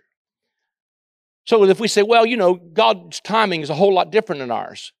future. So if we say, well, God's timing is a whole lot different than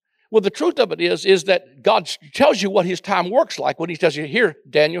ours. Well, the truth of it is that God tells you what his time works like when he tells you, here,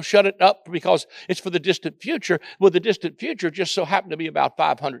 Daniel, shut it up because it's for the distant future. Well, the distant future just so happened to be about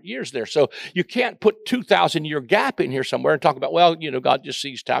 500 years there. So you can't put 2,000-year gap in here somewhere and talk about, well, God just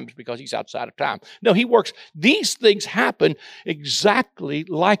sees times because he's outside of time. No, he works. These things happen exactly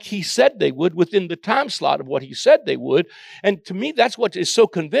like he said they would within the time slot of what he said they would. And to me, that's what is so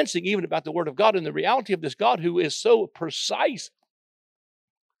convincing even about the Word of God and the reality of this God who is so precise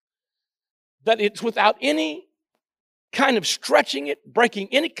that it's without any kind of stretching it, breaking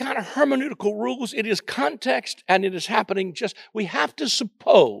any kind of hermeneutical rules. It is context, and it is happening we have to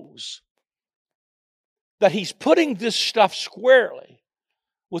suppose that he's putting this stuff squarely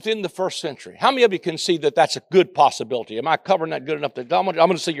within the first century. How many of you can see that that's a good possibility? Am I covering that good enough? I'm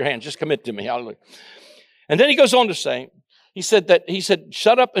going to see your hand. Just commit to me. Hallelujah. And then he goes on to say, he said,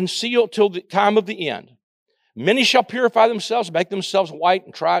 shut up and seal till the time of the end. Many shall purify themselves, make themselves white,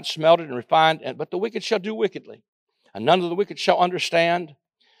 and tried, smelted, and refined, but the wicked shall do wickedly. And none of the wicked shall understand,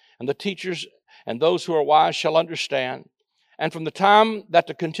 and the teachers and those who are wise shall understand. And from the time that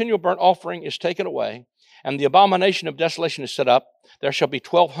the continual burnt offering is taken away, and the abomination of desolation is set up, there shall be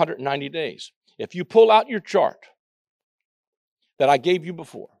 1,290 days. If you pull out your chart that I gave you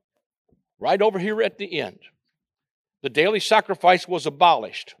before, right over here at the end, the daily sacrifice was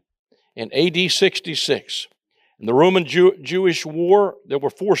abolished in AD 66. In the Roman Jewish war, there were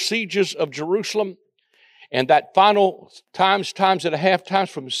 4 sieges of Jerusalem. And that final times and a half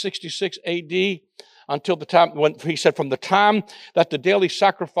times from 66 AD until the time, when he said from the time that the daily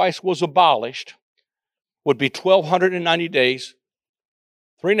sacrifice was abolished, would be 1,290 days,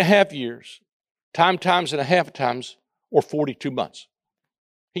 3.5 years, times and a half times, or 42 months.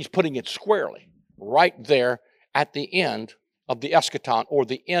 He's putting it squarely right there at the end of the eschaton, or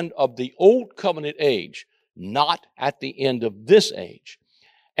the end of the old covenant age, not at the end of this age.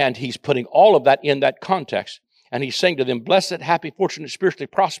 And he's putting all of that in that context. And he's saying to them, blessed, happy, fortunate, spiritually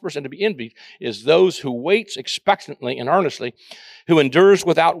prosperous, and to be envied is those who waits expectantly and earnestly, who endures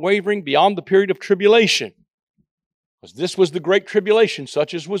without wavering beyond the period of tribulation. Because this was the great tribulation,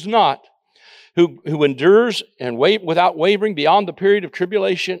 such as was not. Who endures and without wavering beyond the period of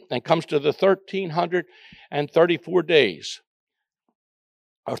tribulation, and comes to the 1,334 days.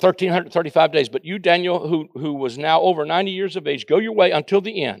 Or 1,335 days. But you, Daniel, who was now over 90 years of age, go your way until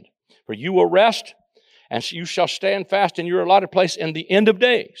the end. For you will rest, and you shall stand fast in your allotted place in the end of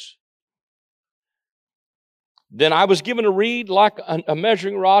days. Then I was given a reed like a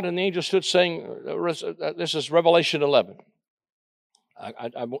measuring rod, and the angel stood saying, this is Revelation 11.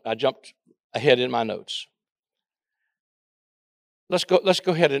 I jumped ahead in my notes. Let's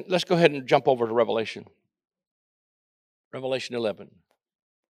go ahead and jump over to Revelation. Revelation 11.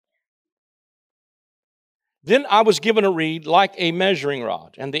 Then I was given a reed like a measuring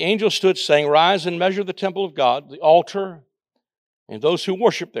rod, and the angel stood saying, rise and measure the temple of God, the altar, and those who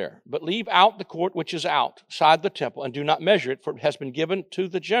worship there. But leave out the court which is outside the temple, and do not measure it, for it has been given to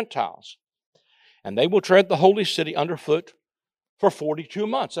the Gentiles. And they will tread the holy city underfoot for 42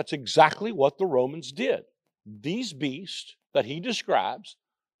 months. That's exactly what the Romans did. These beasts that he describes,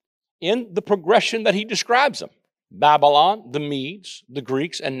 in the progression that he describes them, Babylon, the Medes, the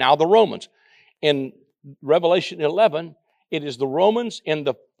Greeks, and now the Romans. In Revelation 11, it is the Romans in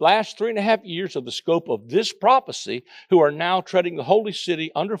the last 3.5 years of the scope of this prophecy who are now treading the holy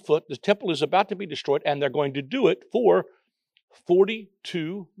city underfoot. The temple is about to be destroyed, and they're going to do it for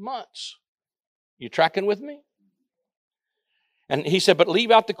 42 months. You tracking with me? And he said, but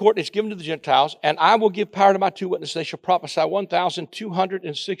leave out the court that's given to the Gentiles, and I will give power to my 2 witnesses. They shall prophesy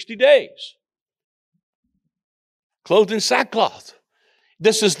 1,260 days. Clothed in sackcloth.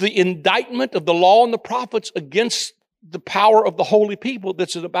 This is the indictment of the law and the prophets against the power of the holy people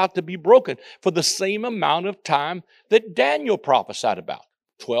that's about to be broken for the same amount of time that Daniel prophesied about,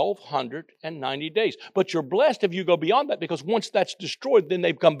 1,290 days. But you're blessed if you go beyond that, because once that's destroyed, then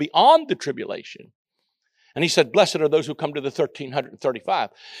they've come beyond the tribulation. And he said, blessed are those who come to the 1,335.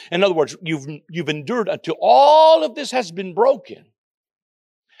 In other words, you've endured until all of this has been broken.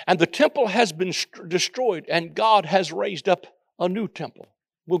 And the temple has been destroyed, and God has raised up a new temple.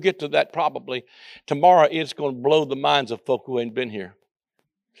 We'll get to that probably tomorrow. It's going to blow the minds of folk who ain't been here.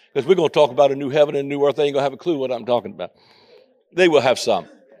 Because we're going to talk about a new heaven and a new earth. They ain't going to have a clue what I'm talking about. They will have some.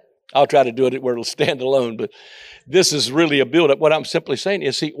 I'll try to do it where it'll stand alone. But this is really a build-up. What I'm simply saying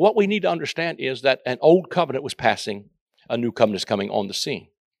is, see, what we need to understand is that an old covenant was passing, a new covenant is coming on the scene.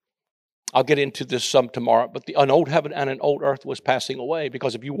 I'll get into this some tomorrow, but an old heaven and an old earth was passing away,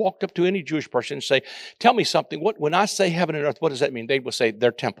 because if you walked up to any Jewish person and say, tell me something, when I say heaven and earth, what does that mean? They will say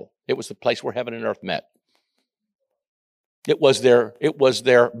their temple. It was the place where heaven and earth met. It was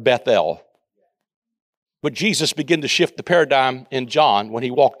their Bethel. But Jesus began to shift the paradigm in John when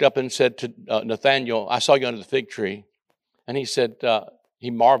he walked up and said to Nathanael, I saw you under the fig tree. And he said, he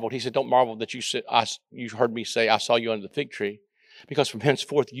marveled. He said, don't marvel that you heard me say, I saw you under the fig tree. Because from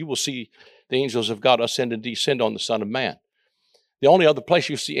henceforth you will see the angels of God ascend and descend on the Son of Man. The only other place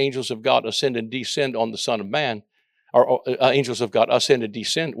you see angels of God ascend and descend on the Son of Man, or angels of God ascend and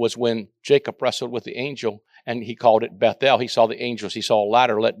descend, was when Jacob wrestled with the angel, and he called it Bethel. He saw the angels. He saw a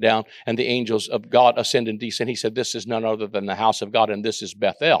ladder let down, and the angels of God ascend and descend. He said, this is none other than the house of God, and this is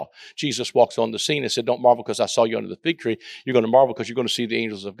Bethel. Jesus walks on the scene and said, don't marvel because I saw you under the fig tree. You're going to marvel because you're going to see the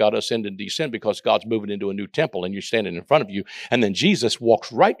angels of God ascend and descend, because God's moving into a new temple, and you're standing in front of you. And then Jesus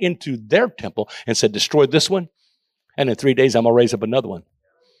walks right into their temple and said, destroy this one, and in 3 days I'm going to raise up another one.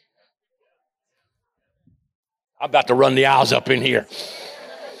 I'm about to run the aisles up in here,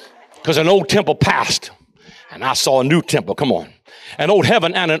 because an old temple passed, and I saw a new temple. Come on. An old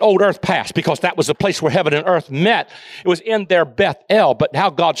heaven and an old earth passed, because that was the place where heaven and earth met. It was in their Bethel, but now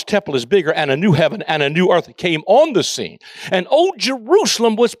God's temple is bigger, and a new heaven and a new earth came on the scene. And old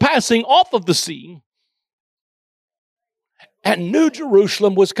Jerusalem was passing off of the scene, and New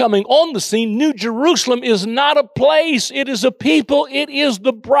Jerusalem was coming on the scene. New Jerusalem is not a place. It is a people. It is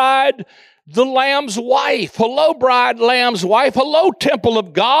the bride, the Lamb's wife. Hello, bride, Lamb's wife. Hello, temple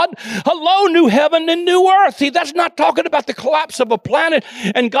of God. Hello, new heaven and new earth. See, that's not talking about the collapse of a planet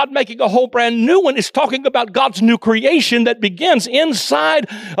and God making a whole brand new one. It's talking about God's new creation that begins inside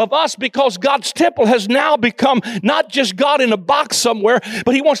of us, because God's temple has now become not just God in a box somewhere,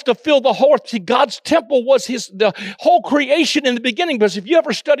 but he wants to fill the whole earth. See, God's temple was the whole creation in the beginning. Because if you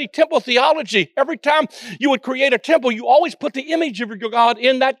ever study temple theology, every time you would create a temple, you always put the image of your God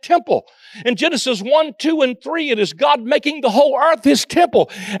in that temple. In Genesis 1, 2, and 3, it is God making the whole earth his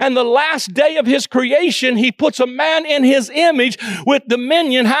temple. And the last day of his creation, he puts a man in his image with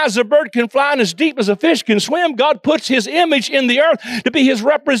dominion, high as a bird can fly and as deep as a fish can swim. God puts his image in the earth to be his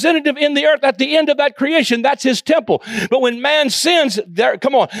representative in the earth at the end of that creation. That's his temple. But when man sins,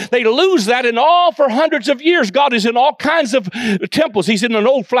 they lose that, and all for hundreds of years, God is in all kinds of temples. He's in an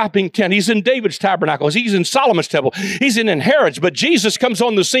old flapping tent. He's in David's tabernacles. He's in Solomon's temple. He's in Herod's. But Jesus comes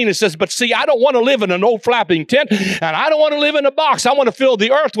on the scene and says, but see, I don't want to live in an old flapping tent, and I don't want to live in a box. I want to fill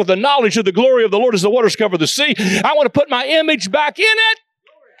the earth with the knowledge of the glory of the Lord as the waters cover the sea. I want to put my image back in it.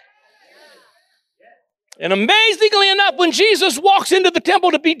 And amazingly enough, when Jesus walks into the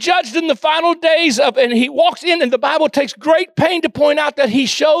temple to be judged in the final days and he walks in, and the Bible takes great pain to point out that he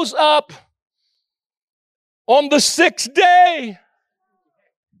shows up on the sixth day.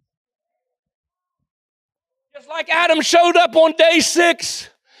 Just like Adam showed up on day 6.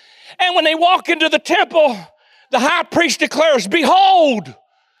 And when they walk into the temple, the high priest declares, behold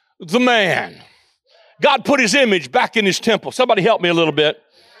the man. God put his image back in his temple. Somebody help me a little bit.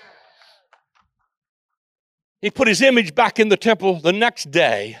 He put his image back in the temple. The next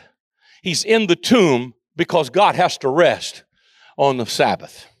day, he's in the tomb, because God has to rest on the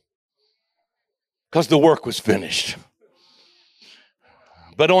Sabbath, because the work was finished.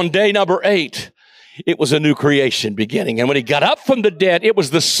 But on day number 8, it was a new creation beginning. And when he got up from the dead, it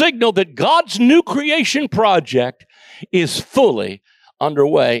was the signal that God's new creation project is fully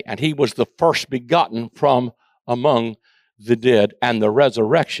underway. And he was the first begotten from among the dead. And the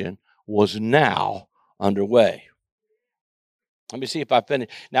resurrection was now underway. Let me see if I finish.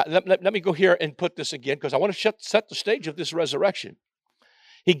 Now, let me go here and put this again, because I want to set the stage of this resurrection.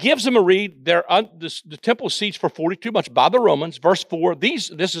 He gives them a reed. The temple is sieged for 42 months by the Romans. Verse 4, this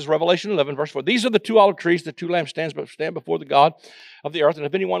is Revelation 11, verse 4. These are the 2 olive trees, the 2 lampstands, but stand before the God of the earth. And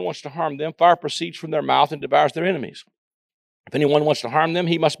if anyone wants to harm them, fire proceeds from their mouth and devours their enemies. If anyone wants to harm them,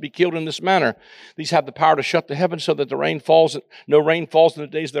 he must be killed in this manner. These have the power to shut the heavens so that no rain falls in the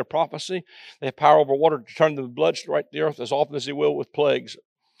days of their prophecy. They have power over water to turn the blood, strike the earth as often as they will with plagues.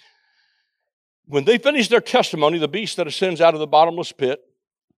 When they finish their testimony, the beast that ascends out of the bottomless pit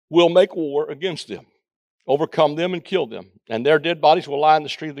will make war against them, overcome them, and kill them. And their dead bodies will lie in the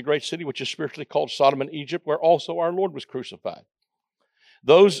street of the great city, which is spiritually called Sodom and Egypt, where also our Lord was crucified.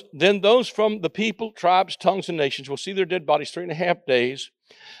 Those from the people, tribes, tongues, and nations will see their dead bodies 3.5 days,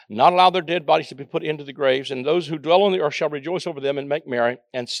 not allow their dead bodies to be put into the graves. And those who dwell on the earth shall rejoice over them and make merry,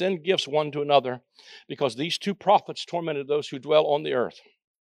 and send gifts one to another, because these 2 prophets tormented those who dwell on the earth.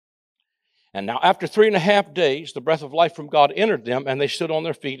 And now after 3.5 days, the breath of life from God entered them, and they stood on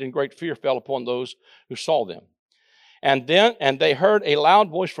their feet, and great fear fell upon those who saw them. And they heard a loud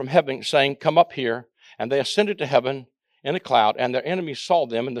voice from heaven saying, "Come up here." And they ascended to heaven in a cloud, and their enemies saw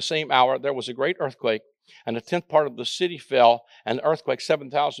them. In the same hour there was a great earthquake, and a tenth part of the city fell, and the earthquake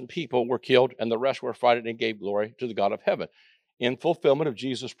 7,000 people were killed, and the rest were affrighted and gave glory to the God of heaven. In fulfillment of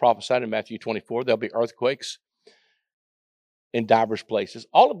Jesus prophesied in Matthew 24, there'll be earthquakes in diverse places.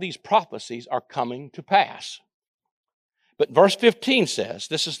 All of these prophecies are coming to pass. But verse 15 says,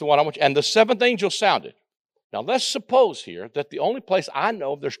 this is the one I want you, and the seventh angel sounded. Now, let's suppose here that the only place I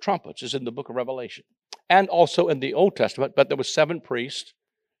know of there's trumpets is in the book of Revelation and also in the Old Testament, but there were 7 priests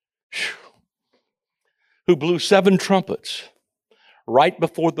who blew 7 trumpets right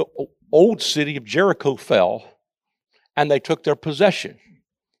before the old city of Jericho fell, and they took their possession.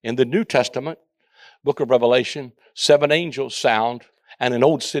 In the New Testament, book of Revelation, 7 angels sound, and an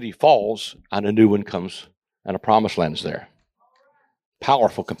old city falls, and a new one comes, and a promised land is there.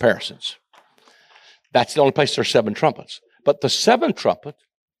 Powerful comparisons. That's the only place there's 7 trumpets. But the 7th trumpet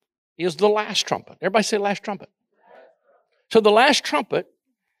is the last trumpet. Everybody say last trumpet. So the last trumpet,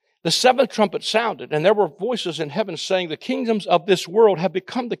 the 7th trumpet sounded, and there were voices in heaven saying, "The kingdoms of this world have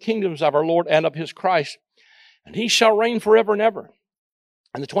become the kingdoms of our Lord and of his Christ, and he shall reign forever and ever."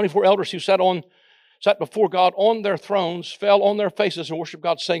 And the 24 elders who sat before God on their thrones fell on their faces and worshiped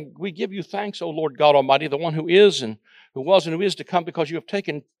God, saying, "We give you thanks, O Lord God Almighty, the one who is and who was and who is to come, because you have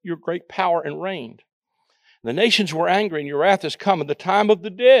taken your great power and reigned. The nations were angry, and your wrath has come, and the time of the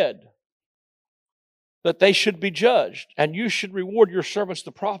dead, that they should be judged, and you should reward your servants,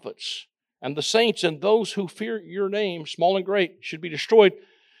 the prophets, and the saints, and those who fear your name, small and great, should be destroyed,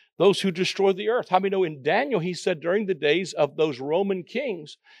 those who destroy the earth." How many know in Daniel he said during the days of those Roman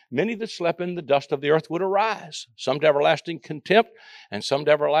kings, many that slept in the dust of the earth would arise, some to everlasting contempt, and some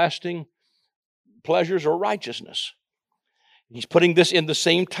to everlasting pleasures or righteousness. He's putting this in the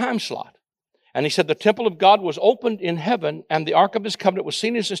same time slot. And he said, the temple of God was opened in heaven, and the ark of his covenant was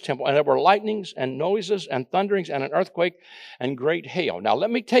seen as his temple, and there were lightnings and noises and thunderings and an earthquake and great hail. Now,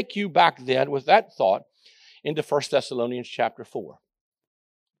 let me take you back then with that thought into 1 Thessalonians chapter 4.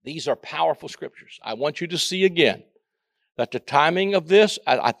 These are powerful scriptures. I want you to see again that the timing of this,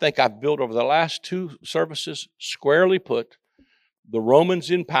 I think I've built over the last 2 services, squarely put the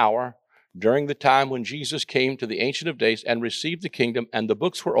Romans in power during the time when Jesus came to the Ancient of Days and received the kingdom, and the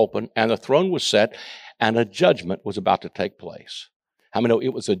books were open, and the throne was set, and a judgment was about to take place. How many know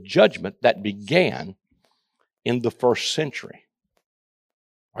it was a judgment that began in the 1st century?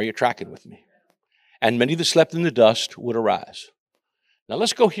 Are you tracking with me? And many that slept in the dust would arise. Now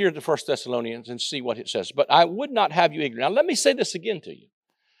let's go here to 1 Thessalonians and see what it says. But I would not have you ignorant. Now let me say this again to you.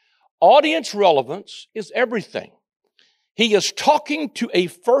 Audience relevance is everything. He is talking to a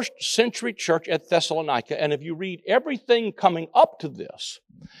 1st century church at Thessalonica, and if you read everything coming up to this,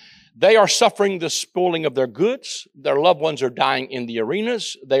 they are suffering the spoiling of their goods. Their loved ones are dying in the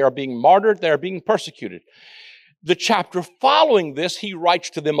arenas. They are being martyred. They are being persecuted. The chapter following this, he writes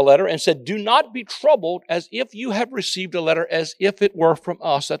to them a letter and said, "Do not be troubled as if you have received a letter as if it were from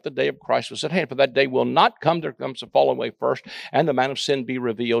us, that the day of Christ was at hand. For that day will not come. There comes a falling away first, and the man of sin be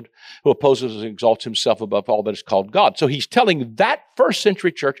revealed, who opposes and exalts himself above all that is called God." So he's telling that 1st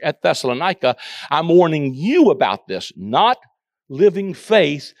century church at Thessalonica, I'm warning you about this, not Living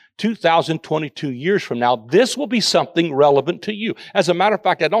Faith 2022 years from now. This will be something relevant to you. As a matter of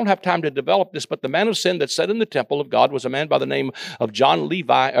fact, I don't have time to develop this, but the man of sin that sat in the temple of God was a man by the name of John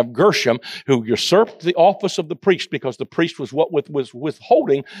Levi of Gershom, who usurped the office of the priest because the priest was was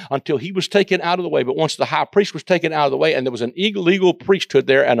withholding until he was taken out of the way. But once the high priest was taken out of the way and there was an illegal priesthood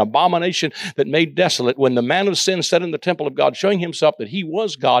there, an abomination that made desolate, when the man of sin sat in the temple of God, showing himself that he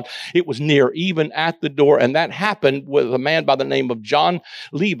was God, it was near, even at the door. And that happened with a man by the name of John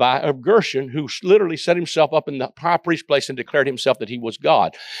Levi of Gershon, who literally set himself up in the high priest place and declared himself that he was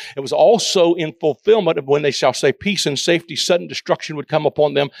God. It was also in fulfillment of when they shall say peace and safety, sudden destruction would come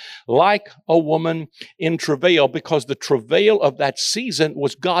upon them like a woman in travail, because the travail of that season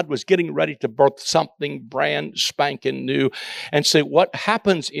was God was getting ready to birth something brand spanking new. And so what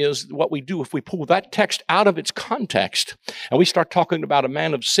happens is, what we do if we pull that text out of its context and we start talking about a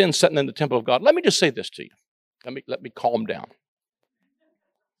man of sin sitting in the temple of God. Let me just say this to you. Let me calm down,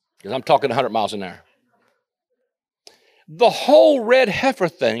 because I'm talking 100 miles an hour. The whole red heifer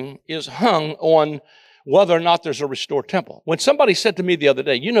thing is hung on whether or not there's a restored temple. When somebody said to me the other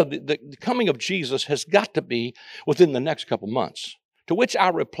day, the coming of Jesus has got to be within the next couple months, to which I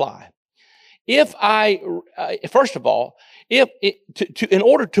reply, first of all, in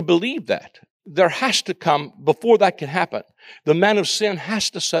order to believe that, there has to come, before that can happen, the man of sin has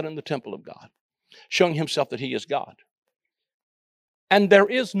to sit in the temple of God, showing himself that he is God. And there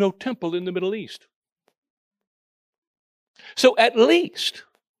is no temple in the Middle East. So at least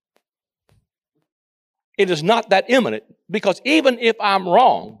it is not that imminent, because even if I'm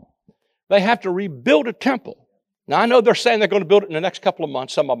wrong, they have to rebuild a temple. Now, I know they're saying they're going to build it in the next couple of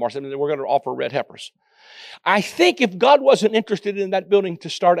months. Some of them are saying we're going to offer red heifers. I think if God wasn't interested in that building to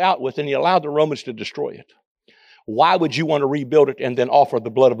start out with and he allowed the Romans to destroy it, why would you want to rebuild it and then offer the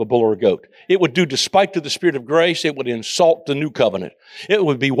blood of a bull or a goat? It would do despite to the Spirit of grace. It would insult the new covenant. It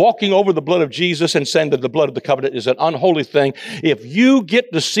would be walking over the blood of Jesus and saying that the blood of the covenant is an unholy thing. If you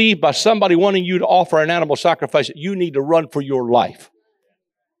get deceived by somebody wanting you to offer an animal sacrifice, you need to run for your life.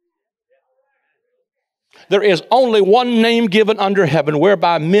 There is only one name given under heaven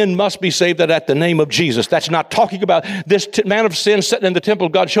whereby men must be saved, that at the name of Jesus. That's not talking about this man of sin sitting in the temple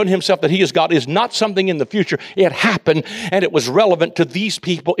of God showing himself that he is God. Is not something in the future. It happened, and it was relevant to these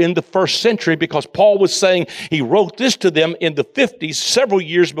people in the first century, because Paul was saying he wrote this to them in the 50s, several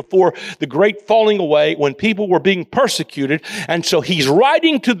years before the great falling away, when people were being persecuted. And so he's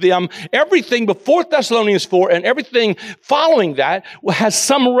writing to them. Everything before Thessalonians 4 and everything following that has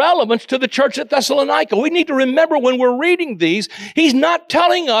some relevance to the church at Thessalonica. We need to remember when we're reading these, he's not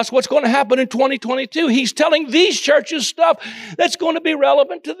telling us what's going to happen in 2022. He's telling these churches stuff that's going to be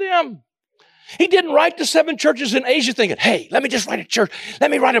relevant to them. He didn't write to 7 churches in Asia thinking, hey, let me just write a church.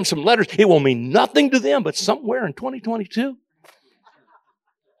 Let me write them some letters. It will mean nothing to them, but somewhere in 2022,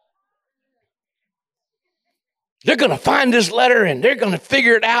 they're going to find this letter and they're going to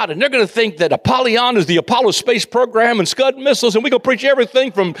figure it out, and they're going to think that Apollyon is the Apollo space program and Scud missiles, and we're going to preach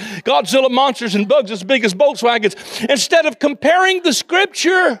everything from Godzilla monsters and bugs as big as Volkswagens. Instead of comparing the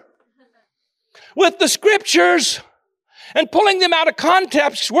Scripture with the Scriptures and pulling them out of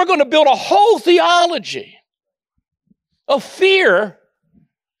context, we're going to build a whole theology of fear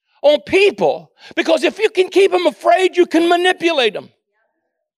on people, because if you can keep them afraid, you can manipulate them.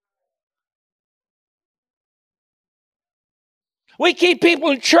 We keep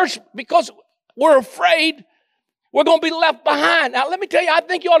people in church because we're afraid we're going to be left behind. Now, let me tell you, I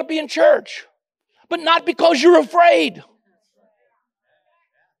think you ought to be in church, but not because you're afraid.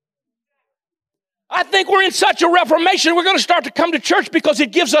 I think we're in such a reformation, we're going to start to come to church because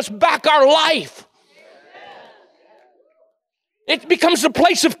it gives us back our life. It becomes a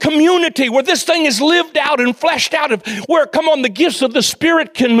place of community where this thing is lived out and fleshed out, where, come on, the gifts of the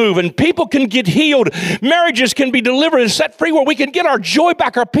Spirit can move and people can get healed. Marriages can be delivered and set free, where we can get our joy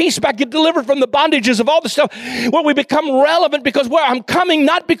back, our peace back, get delivered from the bondages of all the stuff, where we become relevant because, well, I'm coming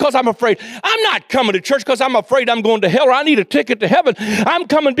not because I'm afraid. I'm not coming to church because I'm afraid I'm going to hell or I need a ticket to heaven. I'm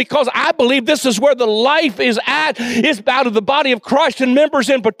coming because I believe this is where the life is at. It's out of the body of Christ, and members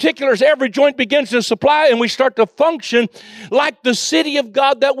in particular, as every joint begins to supply and we start to function like the city of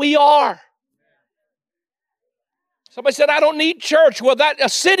God that we are. Somebody said, I don't need church. Well, a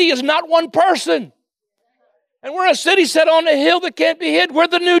city is not one person. And we're a city set on a hill that can't be hid. We're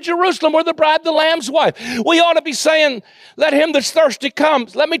the New Jerusalem. We're the bride, the Lamb's wife. We ought to be saying, let him that's thirsty come.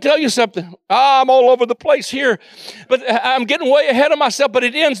 Let me tell you something. I'm all over the place here, but I'm getting way ahead of myself. But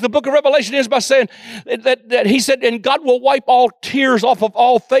it ends, the book of Revelation ends by saying that he said, and God will wipe all tears off of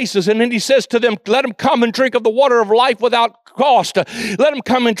all faces. And then he says to them, let them come and drink of the water of life without cost. Let them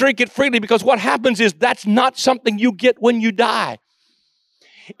come and drink it freely, because what happens is that's not something you get when you die.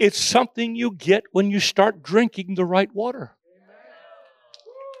 It's something you get when you start drinking the right water.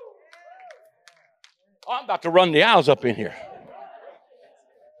 Oh, I'm about to run the aisles up in here.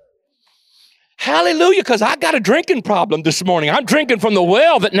 Hallelujah, because I got a drinking problem this morning. I'm drinking from the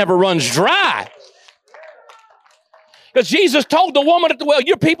well that never runs dry. Because Jesus told the woman at the well,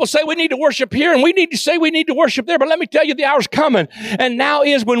 your people say we need to worship here, and we need to say we need to worship there. But let me tell you, the hour's coming. And now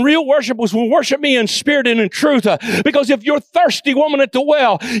is when real worship will worship me in spirit and in truth. Because if you're thirsty, woman at the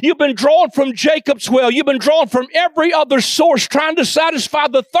well, you've been drawn from Jacob's well. You've been drawn from every other source trying to satisfy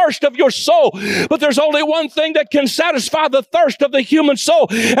the thirst of your soul. But there's only one thing that can satisfy the thirst of the human soul,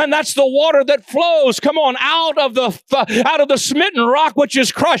 and that's the water that flows, come on, out of the smitten rock, which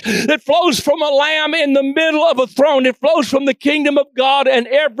is crushed. That flows from a lamb in the middle of a throne. It flows from the kingdom of God, and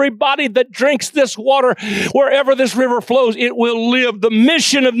everybody that drinks this water, wherever this river flows, it will live. The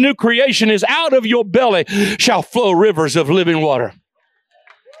mission of new creation is out of your belly shall flow rivers of living water.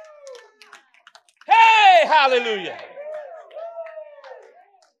 Hey, hallelujah.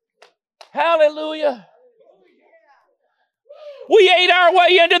 Hallelujah. We ate our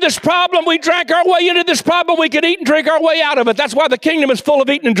way into this problem. We drank our way into this problem. We could eat and drink our way out of it. That's why the kingdom is full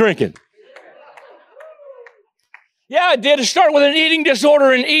of eating and drinking. Yeah, it did. It started with an eating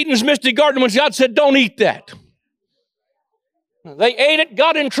disorder in Eden's misty garden when God said, don't eat that. They ate it,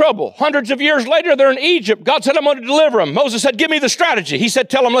 got in trouble. Hundreds of years later, they're in Egypt. God said, I'm going to deliver them. Moses said, give me the strategy. He said,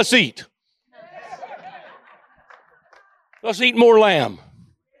 tell them, let's eat. Let's eat more lamb.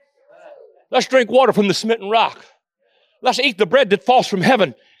 Let's drink water from the smitten rock. Let's eat the bread that falls from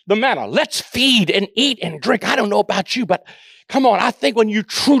heaven, the manna. Let's feed and eat and drink. I don't know about you, but come on, I think when you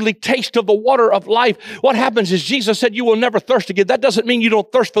truly taste of the water of life, what happens is Jesus said you will never thirst again. That doesn't mean you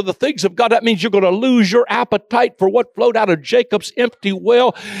don't thirst for the things of God. That means you're going to lose your appetite for what flowed out of Jacob's empty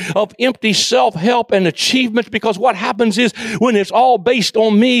well of empty self-help and achievement, because what happens is when it's all based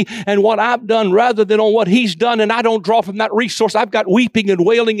on me and what I've done rather than on what He's done, and I don't draw from that resource, I've got weeping and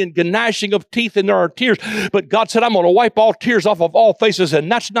wailing and gnashing of teeth, and there are tears. But God said, I'm going to wipe all tears off of all faces,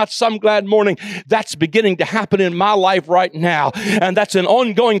 and that's not some glad morning. That's beginning to happen in my life right now. And that's an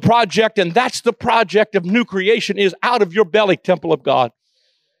ongoing project, and that's the project of new creation, is out of your belly, temple of God.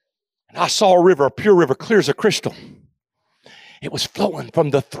 And I saw a river, a pure river, clear as a crystal. It was flowing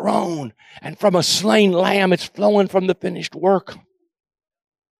from the throne and from a slain lamb. It's flowing from the finished work.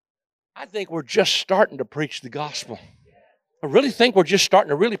 I think we're just starting to preach the gospel. I really think we're just starting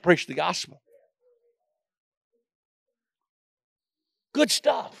to really preach the gospel. Good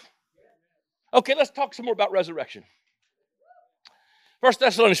stuff. Okay, let's talk some more about resurrection. 1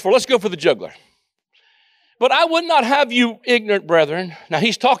 Thessalonians 4, let's go for the jugular. But I would not have you ignorant, brethren. Now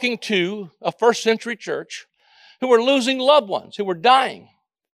he's talking to a first century church who were losing loved ones, who were dying.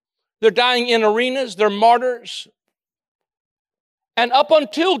 They're dying in arenas, they're martyrs. And up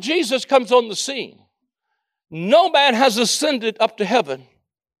until Jesus comes on the scene, no man has ascended up to heaven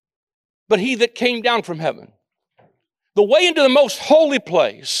but he that came down from heaven. The way into the most holy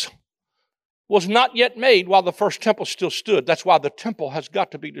place was not yet made while the first temple still stood. That's why the temple has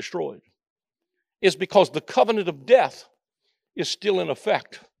got to be destroyed. It's because the covenant of death is still in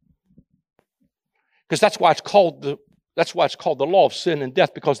effect. Because that's why it's called the law of sin and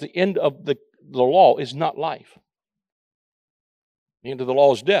death, because the end of the law is not life. The end of the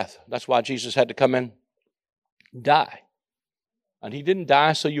law is death. That's why Jesus had to come and die. And he didn't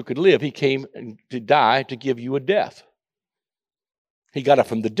die so you could live. He came to die to give you a death. He got up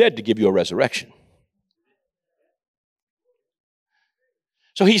from the dead to give you a resurrection.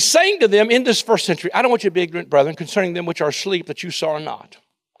 So he's saying to them in this first century, I don't want you to be ignorant, brethren, concerning them which are asleep, that you saw not,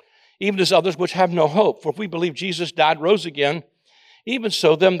 even as others which have no hope. For if we believe Jesus died, rose again, even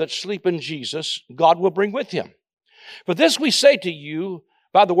so them that sleep in Jesus, God will bring with him. For this we say to you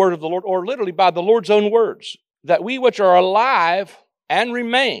by the word of the Lord, or literally by the Lord's own words, that we which are alive and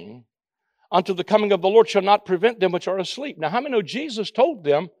remain until the coming of the Lord shall not prevent them which are asleep. Now, how many know Jesus told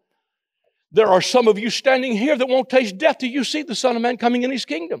them, there are some of you standing here that won't taste death till you see the Son of Man coming in his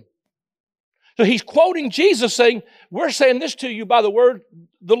kingdom. So he's quoting Jesus saying, we're saying this to you by the word,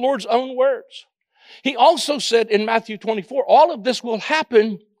 the Lord's own words. He also said in Matthew 24, all of this will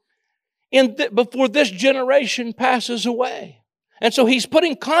happen before this generation passes away. And so he's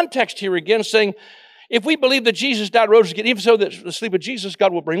putting context here again, saying, if we believe that Jesus died, rose again, even so that the sleep of Jesus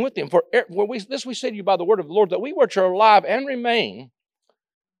God will bring with him. For this we say to you by the word of the Lord, that we which are alive and remain.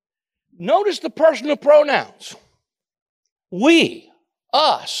 Notice the personal pronouns. We,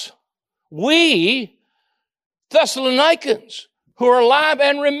 us, we, Thessalonians, who are alive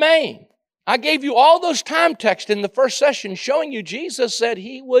and remain. I gave you all those time texts in the first session showing you Jesus said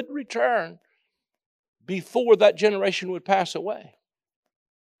he would return before that generation would pass away.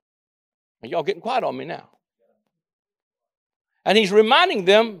 Are y'all getting quiet on me now? And he's reminding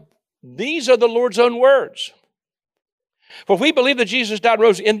them, these are the Lord's own words. For if we believe that Jesus died and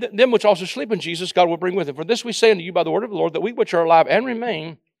rose, in them which also sleep in Jesus, God will bring with him. For this we say unto you by the word of the Lord, that we which are alive and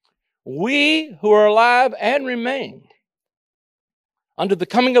remain, we who are alive and remain, unto the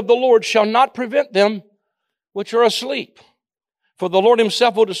coming of the Lord shall not prevent them which are asleep. For the Lord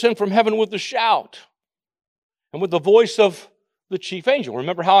himself will descend from heaven with a shout, and with the voice of the chief angel.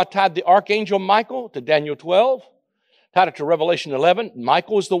 Remember how I tied the archangel Michael to Daniel 12? Tied it to Revelation 11.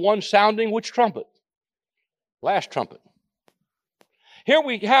 Michael is the one sounding which trumpet? Last trumpet. Here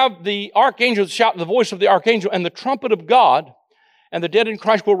we have the archangel shouting, the voice of the archangel, and the trumpet of God, and the dead in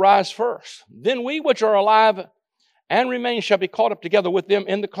Christ will rise first. Then we which are alive and remain shall be caught up together with them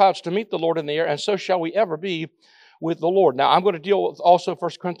in the clouds to meet the Lord in the air, and so shall we ever be with the Lord. Now I'm going to deal with also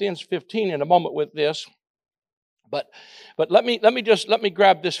 1 Corinthians 15 in a moment with this. But let me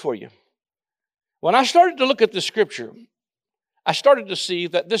grab this for you. When I started to look at the scripture, I started to see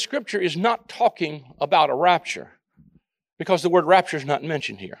that this scripture is not talking about a rapture, because the word rapture is not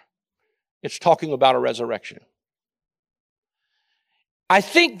mentioned here. It's talking about a resurrection. I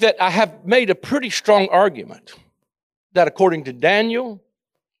think that I have made a pretty strong argument that according to Daniel,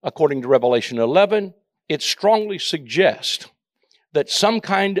 according to Revelation 11, it strongly suggests that some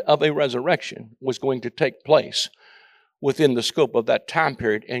kind of a resurrection was going to take place within the scope of that time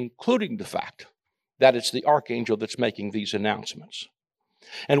period, including the fact that it's the archangel that's making these announcements.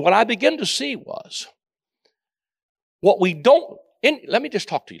 And what I began to see was, what we don't, let me just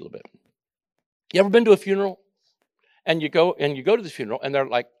talk to you a little bit. You ever been to a funeral? And you go to the funeral and they're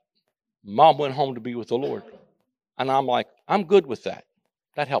like, Mom went home to be with the Lord. And I'm like, I'm good with that.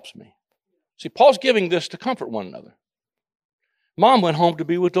 That helps me. See, Paul's giving this to comfort one another. Mom went home to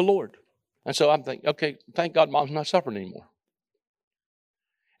be with the Lord. And so I'm thinking, okay, thank God Mom's not suffering anymore.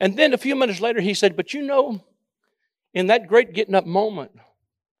 And then a few minutes later he said, but you know, in that great getting up moment,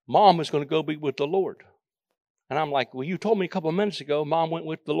 Mom is going to go be with the Lord. And I'm like, well, you told me a couple of minutes ago Mom went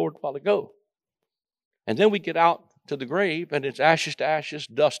with the Lord a while ago. And then we get out to the grave and it's ashes to ashes,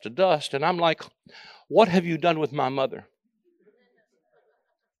 dust to dust. And I'm like, what have you done with my mother?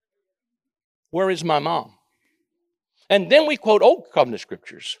 Where is my mom? And then we quote Old Covenant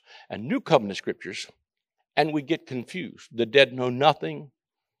scriptures and New Covenant scriptures, and we get confused. The dead know nothing,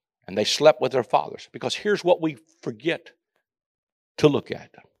 and they slept with their fathers. Because here's what we forget to look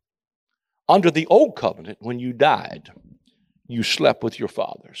at. Under the Old Covenant, when you died, you slept with your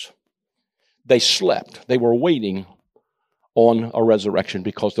fathers. They slept. They were waiting on a resurrection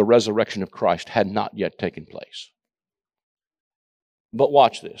because the resurrection of Christ had not yet taken place. But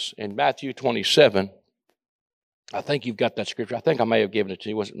watch this. In Matthew 27, I think you've got that scripture. I think I may have given it to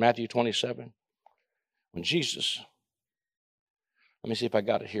you. Was it Matthew 27? When Jesus, let me see if I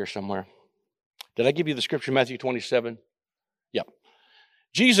got it here somewhere. Did I give you the scripture, Matthew 27? Yep.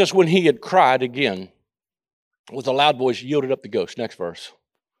 Jesus, when he had cried again, with a loud voice, yielded up the ghost. Next verse.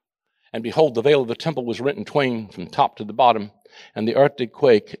 And behold, the veil of the temple was rent in twain from top to the bottom, and the earth did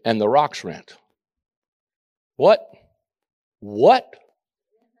quake, and the rocks rent. What? What?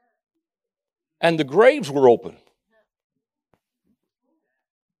 And the graves were open.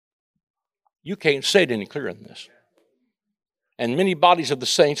 You can't say it any clearer than this. And many bodies of the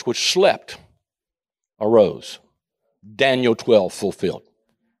saints which slept arose. Daniel 12 fulfilled.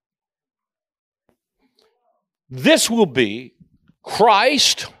 This will be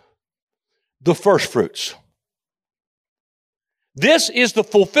Christ, the first fruits. This is the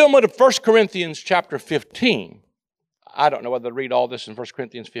fulfillment of 1 Corinthians chapter 15. I don't know whether to read all this in 1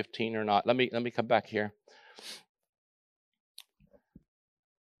 Corinthians 15 or not. Let me come back here.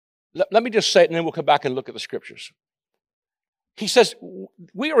 Let me just say it, and then we'll come back and look at the scriptures. He says,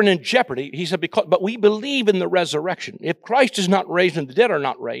 we are in jeopardy. He said, but we believe in the resurrection. If Christ is not raised and the dead are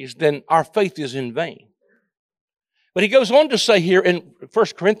not raised, then our faith is in vain. But he goes on to say here in 1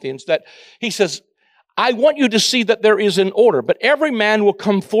 Corinthians that he says, I want you to see that there is an order, but every man will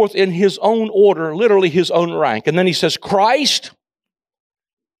come forth in his own order, literally his own rank. And then he says, Christ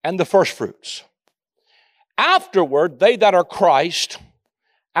and the first fruits. Afterward, they that are Christ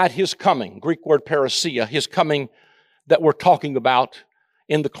at his coming, Greek word parousia, his coming that we're talking about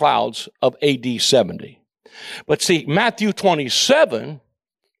in the clouds of AD 70. But see, Matthew 27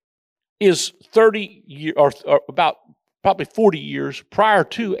 is 30 years, or about probably 40 years prior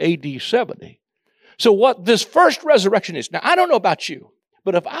to AD 70. So what this first resurrection is, now I don't know about you,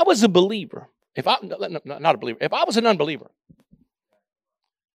 but if I was a believer, if I was an unbeliever,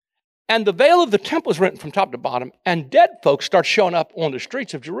 and the veil of the temple is rent from top to bottom, and dead folks start showing up on the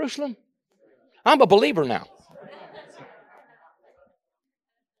streets of Jerusalem, I'm a believer now.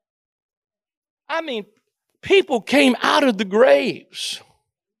 I mean, people came out of the graves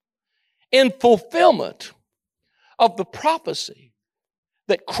in fulfillment of the prophecy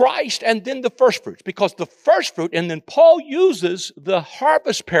that Christ and then the first fruits, because the first fruit, and then Paul uses the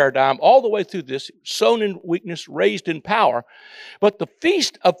harvest paradigm all the way through this, sown in weakness, raised in power. But the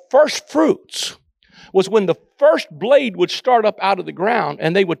feast of first fruits was when the first blade would start up out of the ground,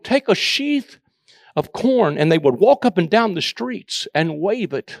 and they would take a sheath of corn and they would walk up and down the streets and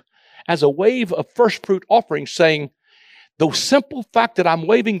wave it as a wave of first fruit offering, saying, the simple fact that I'm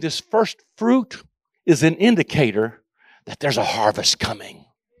waving this first fruit is an indicator that there's a harvest coming.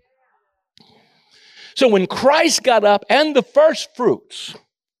 So when Christ got up and the first fruits,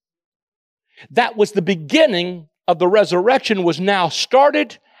 that was the beginning of the resurrection, was now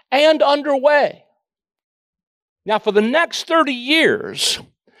started and underway. Now for the next 30 years,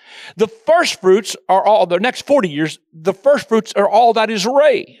 the first fruits are all, the next 40 years, the first fruits are all that is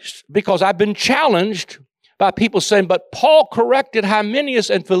raised. Because I've been challenged by people saying, but Paul corrected Hymenaeus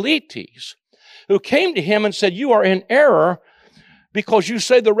and Philetus, who came to him and said, you are in error because you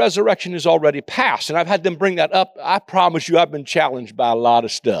say the resurrection is already past. And I've had them bring that up. I promise you, I've been challenged by a lot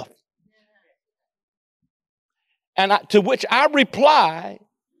of stuff. And to which I reply,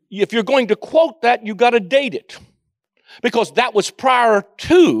 if you're going to quote that, you got to date it. Because that was prior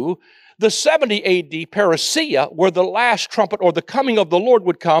to The 70 AD parousia, where the last trumpet or the coming of the Lord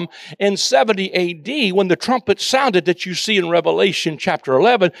would come in 70 AD, when the trumpet sounded that you see in Revelation chapter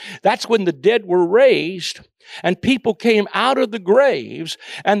 11, that's when the dead were raised and people came out of the graves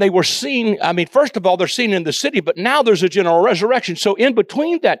and they were seen. I mean, first of all, they're seen in the city, but now there's a general resurrection. So in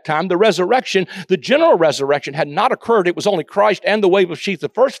between that time, the resurrection, the general resurrection had not occurred. It was only Christ and the wave of sheath, the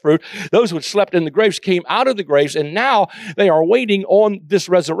first fruit. Those who had slept in the graves came out of the graves, and now they are waiting on this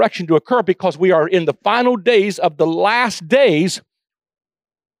resurrection to occur because we are in the final days of the last days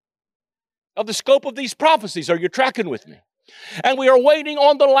of the scope of these prophecies. Are you tracking with me? And we are waiting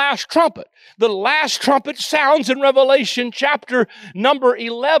on the last trumpet. The last trumpet sounds in Revelation chapter number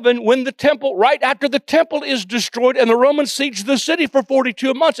 11 when the temple, right after the temple is destroyed and the Romans siege the city for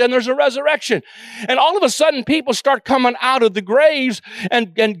 42 months and there's a resurrection. And all of a sudden people start coming out of the graves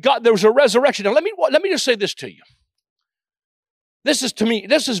and God, there was a resurrection. Now let me just say this to you. This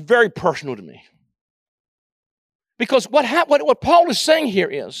is very personal to me. Because what Paul is saying here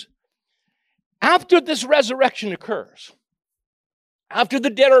is, after this resurrection occurs, after the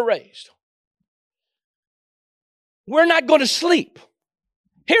dead are raised, we're not going to sleep.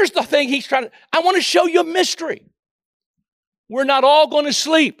 Here's the thing I want to show you a mystery. We're not all going to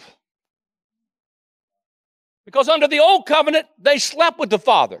sleep. Because under the old covenant, they slept with the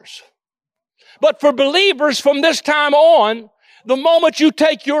fathers. But for believers from this time on, the moment you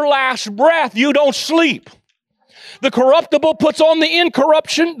take your last breath, you don't sleep. The corruptible puts on the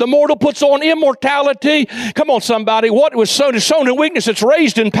incorruption. The mortal puts on immortality. Come on, somebody. What was sown is sown in weakness. It's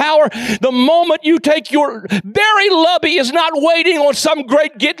raised in power. The moment you take your... Barry Lubby is not waiting on some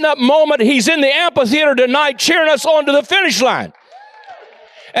great getting up moment. He's in the amphitheater tonight cheering us on to the finish line.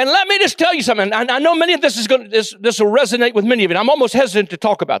 And let me just tell you something. I know many of this will resonate with many of you. I'm almost hesitant to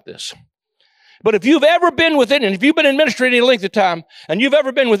talk about this. But if you've ever been with it, and if you've been in ministry any length of time, and you've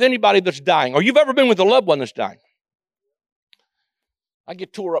ever been with anybody that's dying, or you've ever been with a loved one that's dying, I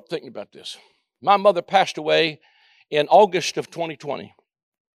get tore up thinking about this. My mother passed away in August of 2020.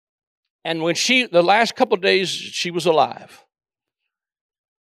 And when the last couple of days she was alive,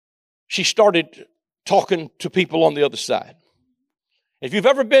 she started talking to people on the other side. If you've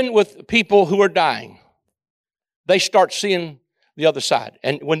ever been with people who are dying, they start seeing the other side.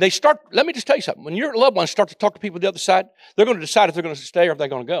 And when they start, let me just tell you something. When your loved ones start to talk to people on the other side, they're going to decide if they're going to stay or if they're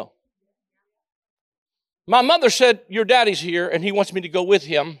going to go. My mother said, your daddy's here and he wants me to go with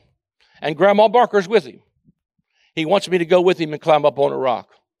him, and Grandma Barker's with him. He wants me to go with him and climb up on a rock.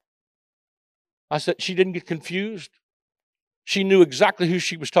 I said, she didn't get confused. She knew exactly who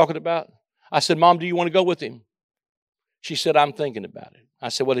she was talking about. I said, Mom, do you want to go with him? She said, I'm thinking about it. I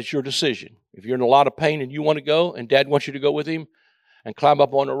said, well, it's your decision. If you're in a lot of pain and you want to go and Dad wants you to go with him and climb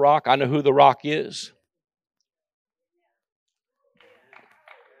up on a rock, I know who the rock is.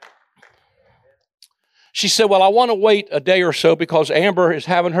 She said, well, I want to wait a day or so because Amber is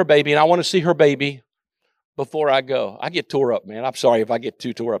having her baby and I want to see her baby before I go. I get tore up, man. I'm sorry if I get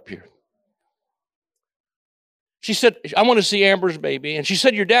too tore up here. She said, I want to see Amber's baby. And she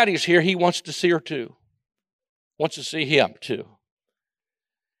said, your daddy's here. He wants to see her too. Wants to see him too.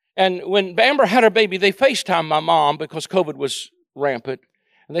 And when Amber had her baby, they FaceTimed my mom because COVID was rampant.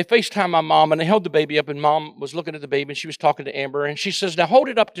 And they FaceTimed my mom, and they held the baby up, and Mom was looking at the baby, and she was talking to Amber, and she says, now hold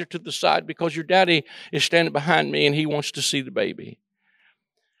it up there to the side because your daddy is standing behind me, and he wants to see the baby.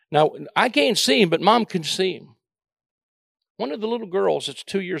 Now, I can't see him, but Mom can see him. One of the little girls that's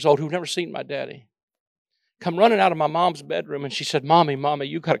 2 years old who've never seen my daddy come running out of my mom's bedroom, and she said, Mommy,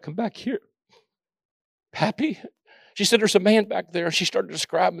 you got to come back here. Pappy? She said, there's a man back there, and she started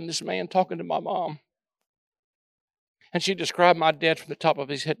describing this man talking to my mom. And she described my dad from the top of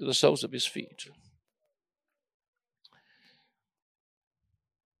his head to the soles of his feet.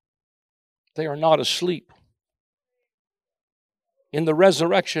 They are not asleep. In the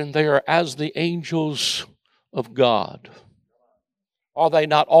resurrection, they are as the angels of God. Are they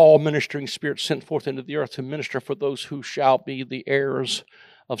not all ministering spirits sent forth into the earth to minister for those who shall be the heirs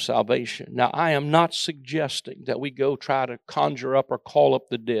of salvation? Now, I am not suggesting that we go try to conjure up or call up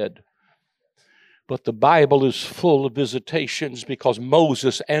the dead. But the Bible is full of visitations because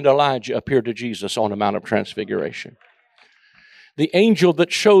Moses and Elijah appeared to Jesus on the Mount of Transfiguration. The angel that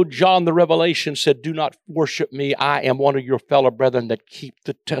showed John the revelation said, do not worship me. I am one of your fellow brethren that keep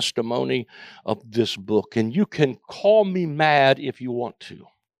the testimony of this book. And you can call me mad if you want to.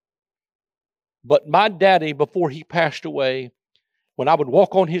 But my daddy, before he passed away, when I would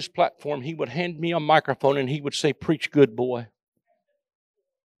walk on his platform, he would hand me a microphone and he would say, preach good, boy.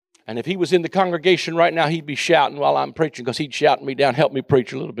 And if he was in the congregation right now, he'd be shouting while I'm preaching because he'd shout me down, help me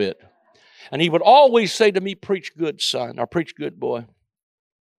preach a little bit. And he would always say to me, preach good, son, or preach good, boy.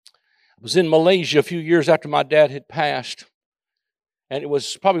 I was in Malaysia a few years after my dad had passed, and it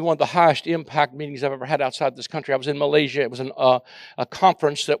was probably one of the highest impact meetings I've ever had outside this country. I was in Malaysia. It was a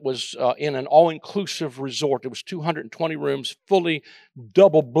conference that was in an all-inclusive resort. It was 220 rooms, fully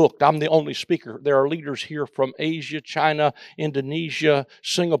double booked. I'm the only speaker. There are leaders here from Asia, China, Indonesia,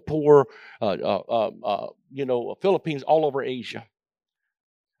 Singapore, Philippines, all over Asia.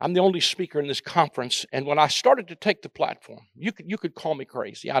 I'm the only speaker in this conference, and when I started to take the platform, you could call me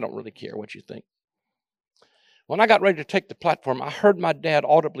crazy. I don't really care what you think. When I got ready to take the platform, I heard my dad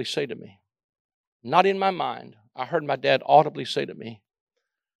audibly say to me, not in my mind, I heard my dad audibly say to me,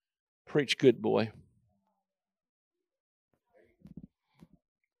 "Preach good, boy."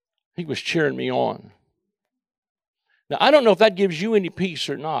 He was cheering me on. Now, I don't know if that gives you any peace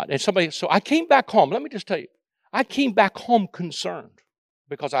or not. So I came back home. Let me just tell you, I came back home concerned,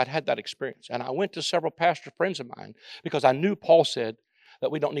 because I'd had that experience. And I went to several pastor friends of mine because I knew Paul said that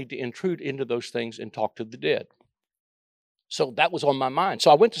we don't need to intrude into those things and talk to the dead. So that was on my mind.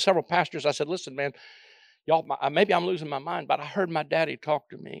 So I went to several pastors. I said, "Listen, man, y'all, maybe I'm losing my mind, but I heard my daddy talk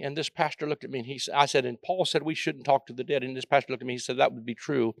to me." And this pastor looked at me and I said, "And Paul said we shouldn't talk to the dead." And this pastor looked at me and he said, "That would be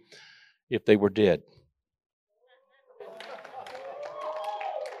true if they were dead."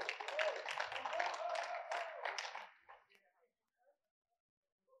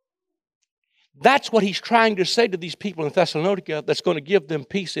 That's what he's trying to say to these people in Thessalonica that's going to give them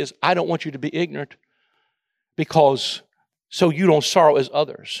peace is, I don't want you to be ignorant because so you don't sorrow as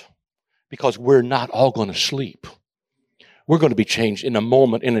others, because we're not all going to sleep. We're going to be changed in a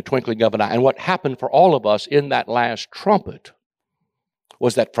moment, in a twinkling of an eye. And what happened for all of us in that last trumpet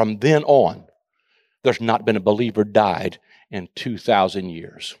was that from then on, there's not been a believer died in 2,000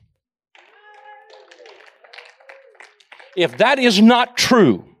 years. If that is not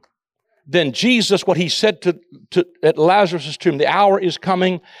true, then Jesus, what he said at Lazarus' tomb, the hour is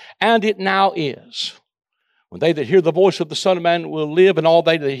coming, and it now is, when they that hear the voice of the Son of Man will live, and all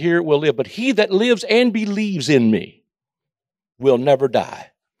they that hear it will live. But he that lives and believes in me will never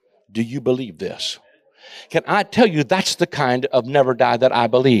die. Do you believe this? Can I tell you that's the kind of never die that I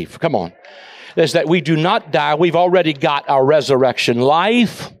believe? Come on. Is that we do not die. We've already got our resurrection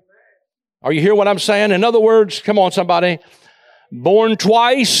life. Are you hearing what I'm saying? In other words, come on somebody, born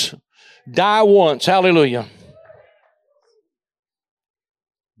twice, die once. Hallelujah.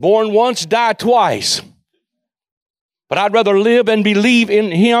 Born once, die twice. But I'd rather live and believe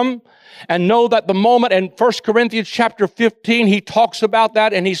in him and know that the moment, in 1 Corinthians chapter 15, he talks about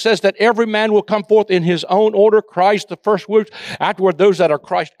that, and he says that every man will come forth in his own order, Christ the first fruits, afterward those that are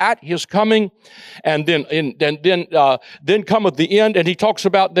Christ at his coming, and then cometh the end, and he talks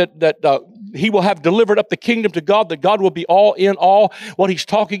about that he will have delivered up the kingdom to God, that God will be all in all. What he's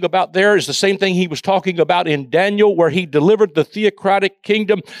talking about there is the same thing he was talking about in Daniel, where he delivered the theocratic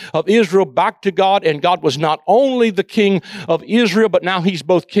kingdom of Israel back to God, and God was not only the king of Israel, but now he's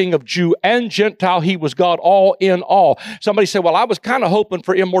both king of Jew and Gentile. He was God all in all. Somebody said, "Well, I was kind of hoping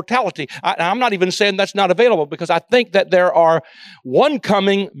for immortality." I'm not even saying that's not available, because I think that there are one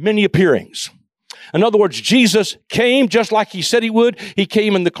coming, many appearings. In other words, Jesus came just like he said he would. He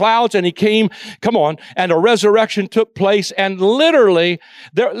came in the clouds, and he came, and a resurrection took place. And literally,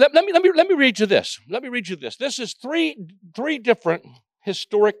 let me read you this. Let me read you this. This is three different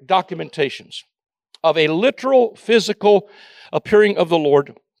historic documentations of a literal, physical appearing of the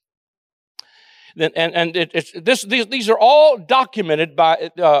Lord. These are all documented by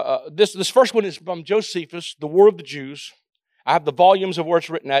this first one is from Josephus, The War of the Jews. I have the volumes of where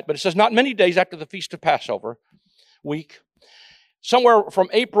it's written at, but it says, not many days after the Feast of Passover week, somewhere from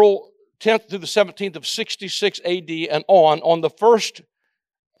April 10th to the 17th of 66 AD and on the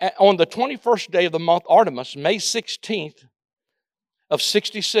 21st day of the month Artemis, May 16th of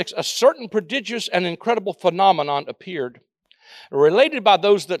 66, a certain prodigious and incredible phenomenon appeared, related by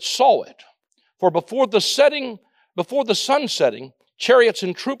those that saw it. For before the sun setting, chariots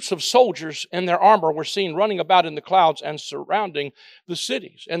and troops of soldiers in their armor were seen running about in the clouds and surrounding the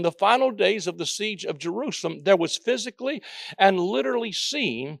cities. In the final days of the siege of Jerusalem, there was physically and literally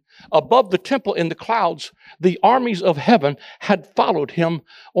seen above the temple in the clouds, the armies of heaven had followed him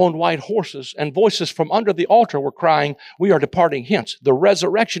on white horses, and voices from under the altar were crying, "We are departing hence." The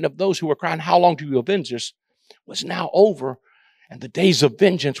resurrection of those who were crying, "How long do you avenge us?" was now over, and the days of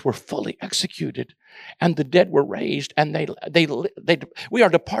vengeance were fully executed. And the dead were raised, and we are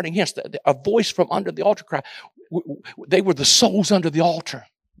departing hence. A voice from under the altar cried. They were the souls under the altar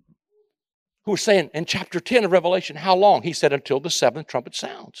who were saying in chapter 10 of Revelation, how long? He said, until the seventh trumpet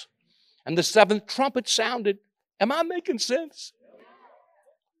sounds. And the seventh trumpet sounded. Am I making sense?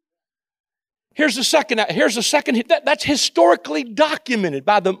 Here's the second. That's historically documented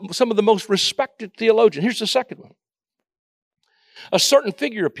by some of the most respected theologians. Here's the second one. A certain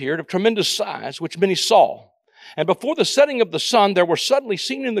figure appeared of tremendous size, which many saw. And before the setting of the sun, there were suddenly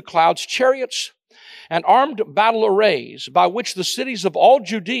seen in the clouds chariots and armed battle arrays, by which the cities of all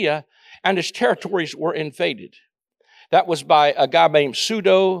Judea and its territories were invaded. That was by a guy named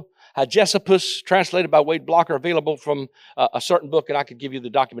Pseudo Hegesippus, translated by Wade Blocker, available from a certain book, and I could give you the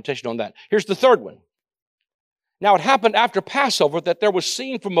documentation on that. Here's the third one. Now it happened after Passover that there was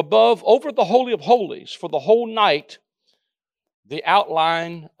seen from above over the Holy of Holies for the whole night the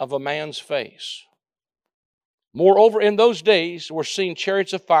outline of a man's face. Moreover, in those days were seen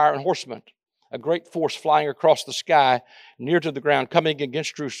chariots of fire and horsemen, a great force flying across the sky near to the ground, coming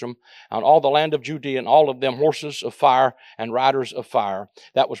against Jerusalem, on all the land of Judea, and all of them horses of fire and riders of fire.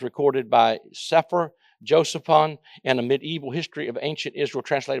 That was recorded by Sefer Josephon in a medieval history of ancient Israel,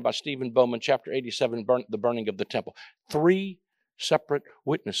 translated by Stephen Bowman, chapter 87, the burning of the temple. 3 separate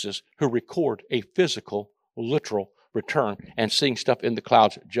witnesses who record a physical, literal return and seeing stuff in the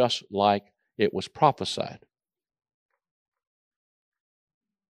clouds just like it was prophesied.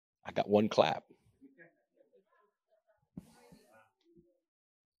 I got one clap.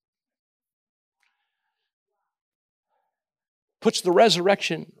 Puts the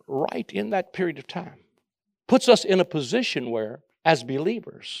resurrection right in that period of time. Puts us in a position where, as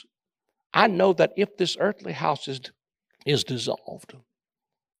believers, I know that if this earthly house is dissolved,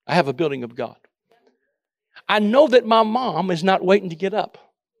 I have a building of God. I know that my mom is not waiting to get up.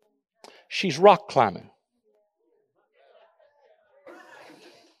 She's rock climbing.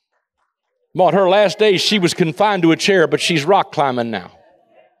 On her last days, she was confined to a chair, but she's rock climbing now.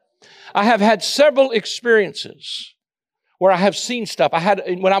 I have had several experiences where I have seen stuff.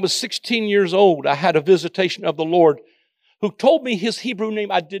 When I was 16 years old, I had a visitation of the Lord who told me his Hebrew name.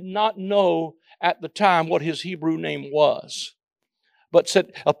 I did not know at the time what his Hebrew name was, but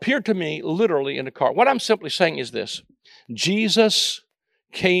appeared to me literally in a car. What I'm simply saying is this: Jesus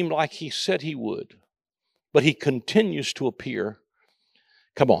came like he said he would, but he continues to appear.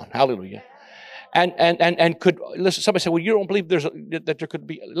 Come on, hallelujah. And could, listen, somebody said, well, you don't believe that there could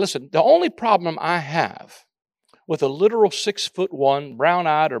be, listen, the only problem I have with a literal 6'1",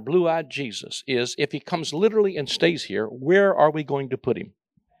 brown-eyed or blue-eyed Jesus is if he comes literally and stays here, where are we going to put him?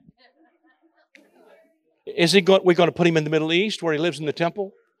 We're going to put him in the Middle East where he lives in the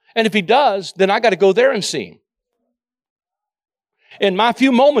temple? And if he does, then I got to go there and see him. In my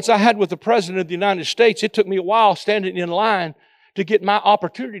few moments I had with the President of the United States, it took me a while standing in line to get my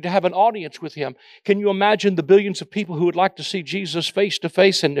opportunity to have an audience with him. Can you imagine the billions of people who would like to see Jesus face to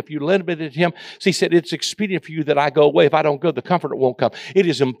face? And if you limited him, he said, it's expedient for you that I go away. If I don't go, the Comforter won't come. It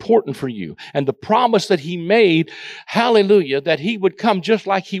is important for you. And the promise that he made, hallelujah, that he would come just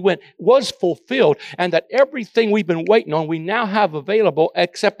like he went, was fulfilled. And that everything we've been waiting on, we now have available,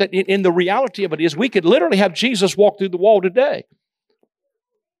 except that in the reality of it is we could literally have Jesus walk through the wall today.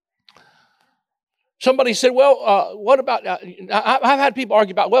 Somebody said, well, what about, I've had people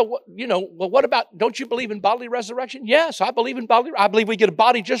argue about, what about, don't you believe in bodily resurrection? Yes, I believe in bodily, I believe we get a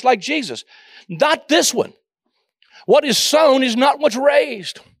body just like Jesus. Not this one. What is sown is not what's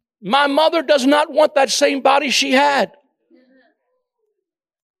raised. My mother does not want that same body she had.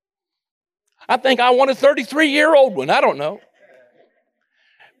 I think I want a 33-year-old one. I don't know.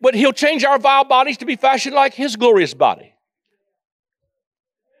 But he'll change our vile bodies to be fashioned like his glorious body.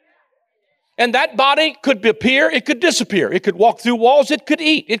 And that body could appear, it could disappear. It could walk through walls, it could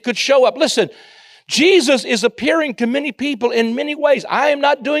eat, it could show up. Listen, Jesus is appearing to many people in many ways. I am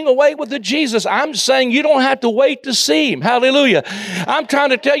not doing away with the Jesus. I'm saying you don't have to wait to see him. Hallelujah. I'm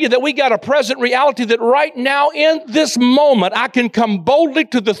trying to tell you that we got a present reality that right now in this moment, I can come boldly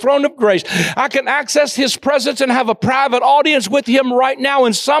to the throne of grace. I can access his presence and have a private audience with him right now.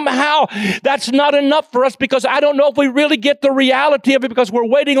 And somehow that's not enough for us because I don't know if we really get the reality of it because we're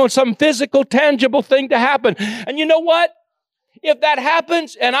waiting on some physical, tangible thing to happen. And you know what? If that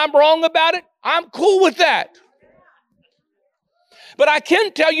happens and I'm wrong about it, I'm cool with that. But I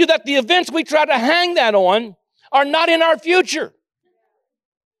can tell you that the events we try to hang that on are not in our future.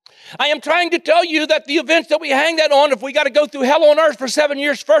 I am trying to tell you that the events that we hang that on, if we got to go through hell on earth for 7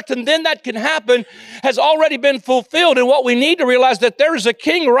 years first, and then that can happen, has already been fulfilled. And what we need to realize that there is a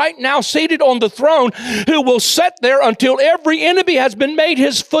king right now seated on the throne who will sit there until every enemy has been made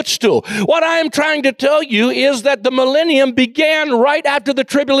his footstool. What I am trying to tell you is that the millennium began right after the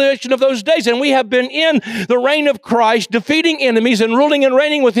tribulation of those days, and we have been in the reign of Christ, defeating enemies and ruling and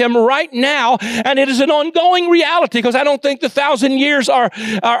reigning with him right now. And it is an ongoing reality because I don't think the 1,000 years are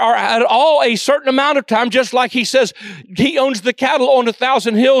at all a certain amount of time, just like he says he owns the cattle on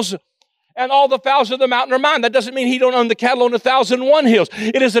 1,000 hills and all the fowls of the mountain are mine. That doesn't mean he don't own the cattle on 1,001 hills.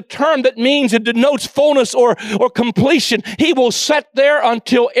 It is a term that means it denotes fullness or completion. He will sit there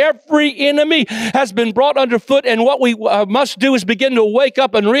until every enemy has been brought underfoot. And what we must do is begin to wake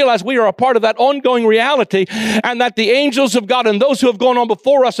up and realize we are a part of that ongoing reality, and that the angels of God and those who have gone on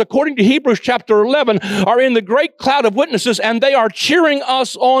before us, according to Hebrews chapter 11, are in the great cloud of witnesses, and they are cheering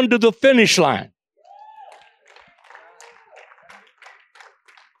us on to the finish line.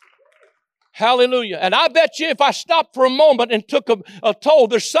 Hallelujah. And I bet you if I stopped for a moment and took a toll,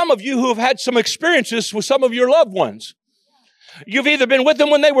 there's some of you who have had some experiences with some of your loved ones. You've either been with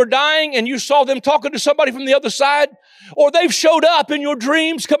them when they were dying and you saw them talking to somebody from the other side, or they've showed up in your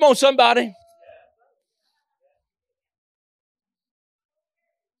dreams. Come on, somebody.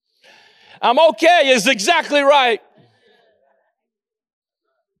 I'm okay is exactly right.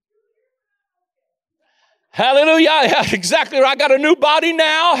 Hallelujah. Yeah, exactly right. I got a new body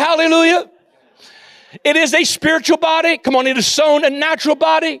now. Hallelujah. It is a spiritual body. Come on, it is sown a natural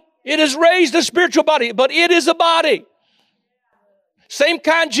body. It is raised a spiritual body, but it is a body. Same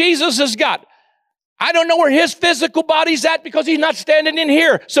kind Jesus has got. I don't know where his physical body's at because he's not standing in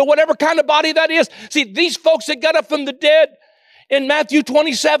here. So whatever kind of body that is. See, these folks that got up from the dead in Matthew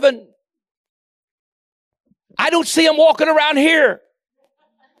 27, I don't see them walking around here.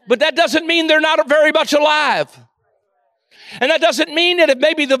 But that doesn't mean they're not very much alive. And that doesn't mean that if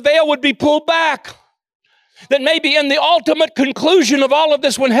maybe the veil would be pulled back, that maybe in the ultimate conclusion of all of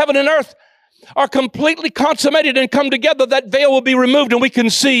this, when heaven and earth are completely consummated and come together, that veil will be removed and we can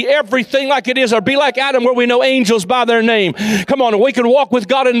see everything like it is, or be like Adam where we know angels by their name. Come on, and we can walk with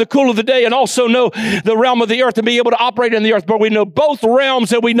God in the cool of the day and also know the realm of the earth and be able to operate in the earth, where we know both realms,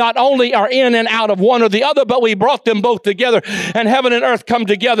 that we not only are in and out of one or the other, but we brought them both together and heaven and earth come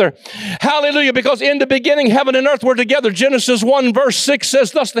together. Hallelujah, because in the beginning heaven and earth were together. Genesis 1 verse 6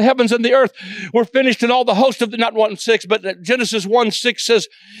 says, thus the heavens and the earth were finished, and all the host of the, not 1:6, but Genesis 1:6 says,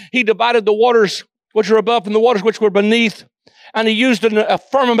 he divided the waters which were above and the waters which were beneath. And he used a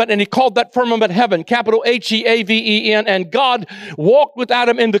firmament, and he called that firmament heaven, capital Heaven. And God walked with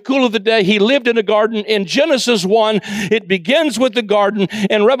Adam in the cool of the day. He lived in a garden. In Genesis 1, it begins with the garden.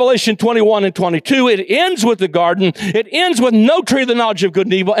 In Revelation 21 and 22, it ends with the garden. It ends with no tree of the knowledge of good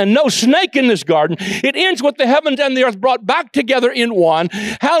and evil and no snake in this garden. It ends with the heavens and the earth brought back together in one.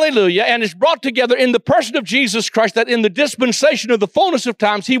 Hallelujah. And it's brought together in the person of Jesus Christ, that in the dispensation of the fullness of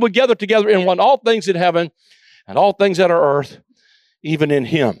times, he would gather together in one all things in heaven and all things that are earth, even in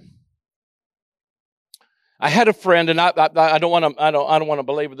him. I had a friend, and I don't want to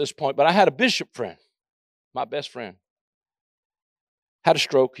belabor this point, but I had a bishop friend, my best friend, had a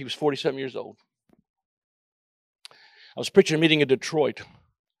stroke. He was 47 years old. I was preaching a meeting in Detroit,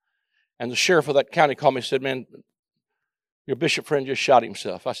 and the sheriff of that county called me and said, man, your bishop friend just shot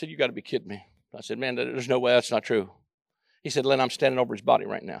himself. I said, you got to be kidding me. I said, man, there's no way that's not true. He said, Len, I'm standing over his body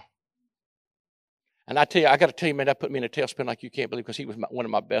right now. And I tell you, I got to tell you, man, that put me in a tailspin like you can't believe, because he was one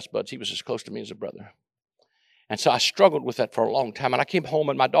of my best buds. He was as close to me as a brother. And so I struggled with that for a long time. And I came home,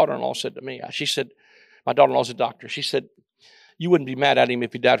 and my daughter-in-law said to me, she said, my daughter-in-law's a doctor. She said, you wouldn't be mad at him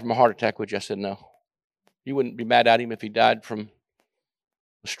if he died from a heart attack, would you? I said, no. You wouldn't be mad at him if he died from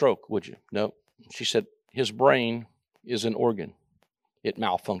a stroke, would you? No. She said, his brain is an organ. It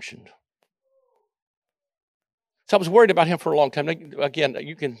malfunctioned. So I was worried about him for a long time. Again,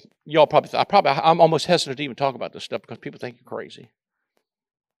 I'm almost hesitant to even talk about this stuff because people think you're crazy.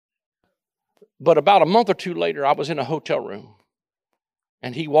 But about a month or two later, I was in a hotel room,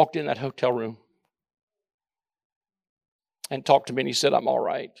 and he walked in that hotel room and talked to me, and he said, I'm all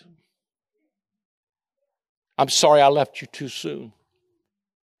right. I'm sorry I left you too soon.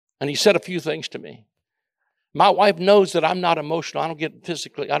 And he said a few things to me. My wife knows that I'm not emotional. I don't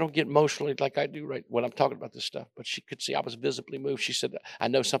get emotionally like I do right when I'm talking about this stuff. But she could see I was visibly moved. She said, I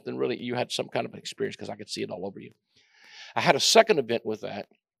know something really, you had some kind of experience because I could see it all over you. I had a second event with that.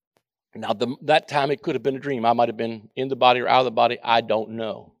 Now, that time it could have been a dream. I might have been in the body or out of the body. I don't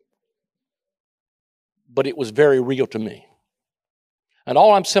know. But it was very real to me. And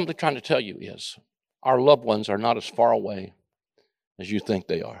all I'm simply trying to tell you is our loved ones are not as far away as you think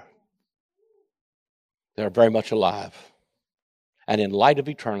they are. They're very much alive. And in light of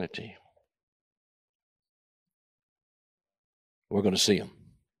eternity, we're going to see them.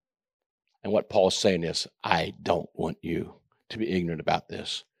 And what Paul's saying is, I don't want you to be ignorant about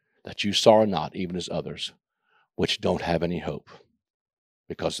this, that you sorrow not, even as others, which don't have any hope.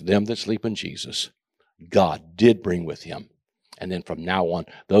 Because them that sleep in Jesus, God did bring with him. And then from now on,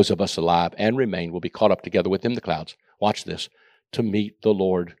 those of us alive and remain will be caught up together with him in the clouds. Watch this. To meet the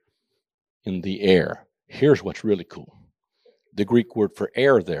Lord in the air. Here's what's really cool. The Greek word for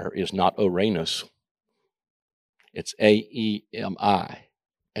air there is not Uranus. It's A-E-M-I.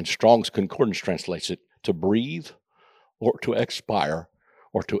 And Strong's Concordance translates it to breathe or to expire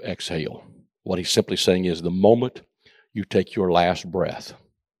or to exhale. What he's simply saying is the moment you take your last breath,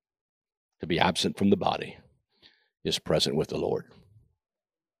 to be absent from the body is present with the Lord.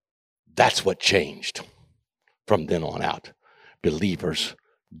 That's what changed from then on out. Believers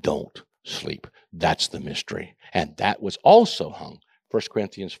don't sleep. That's the mystery. And that was also hung. 1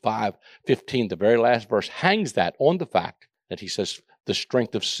 Corinthians 5:15, the very last verse, hangs that on the fact that he says the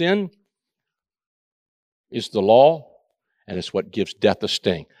strength of sin is the law, and it's what gives death a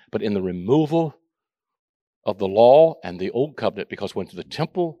sting. But in the removal of the law and the old covenant, because when the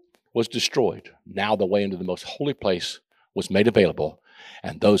temple was destroyed, now the way into the most holy place was made available,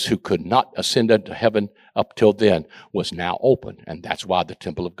 and those who could not ascend into heaven up till then was now open, and that's why the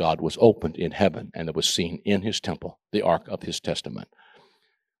temple of God was opened in heaven, and it was seen in his temple, the ark of his testament.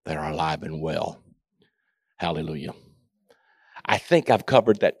 They are alive and well. Hallelujah. I think I've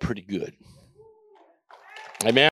covered that pretty good. Amen.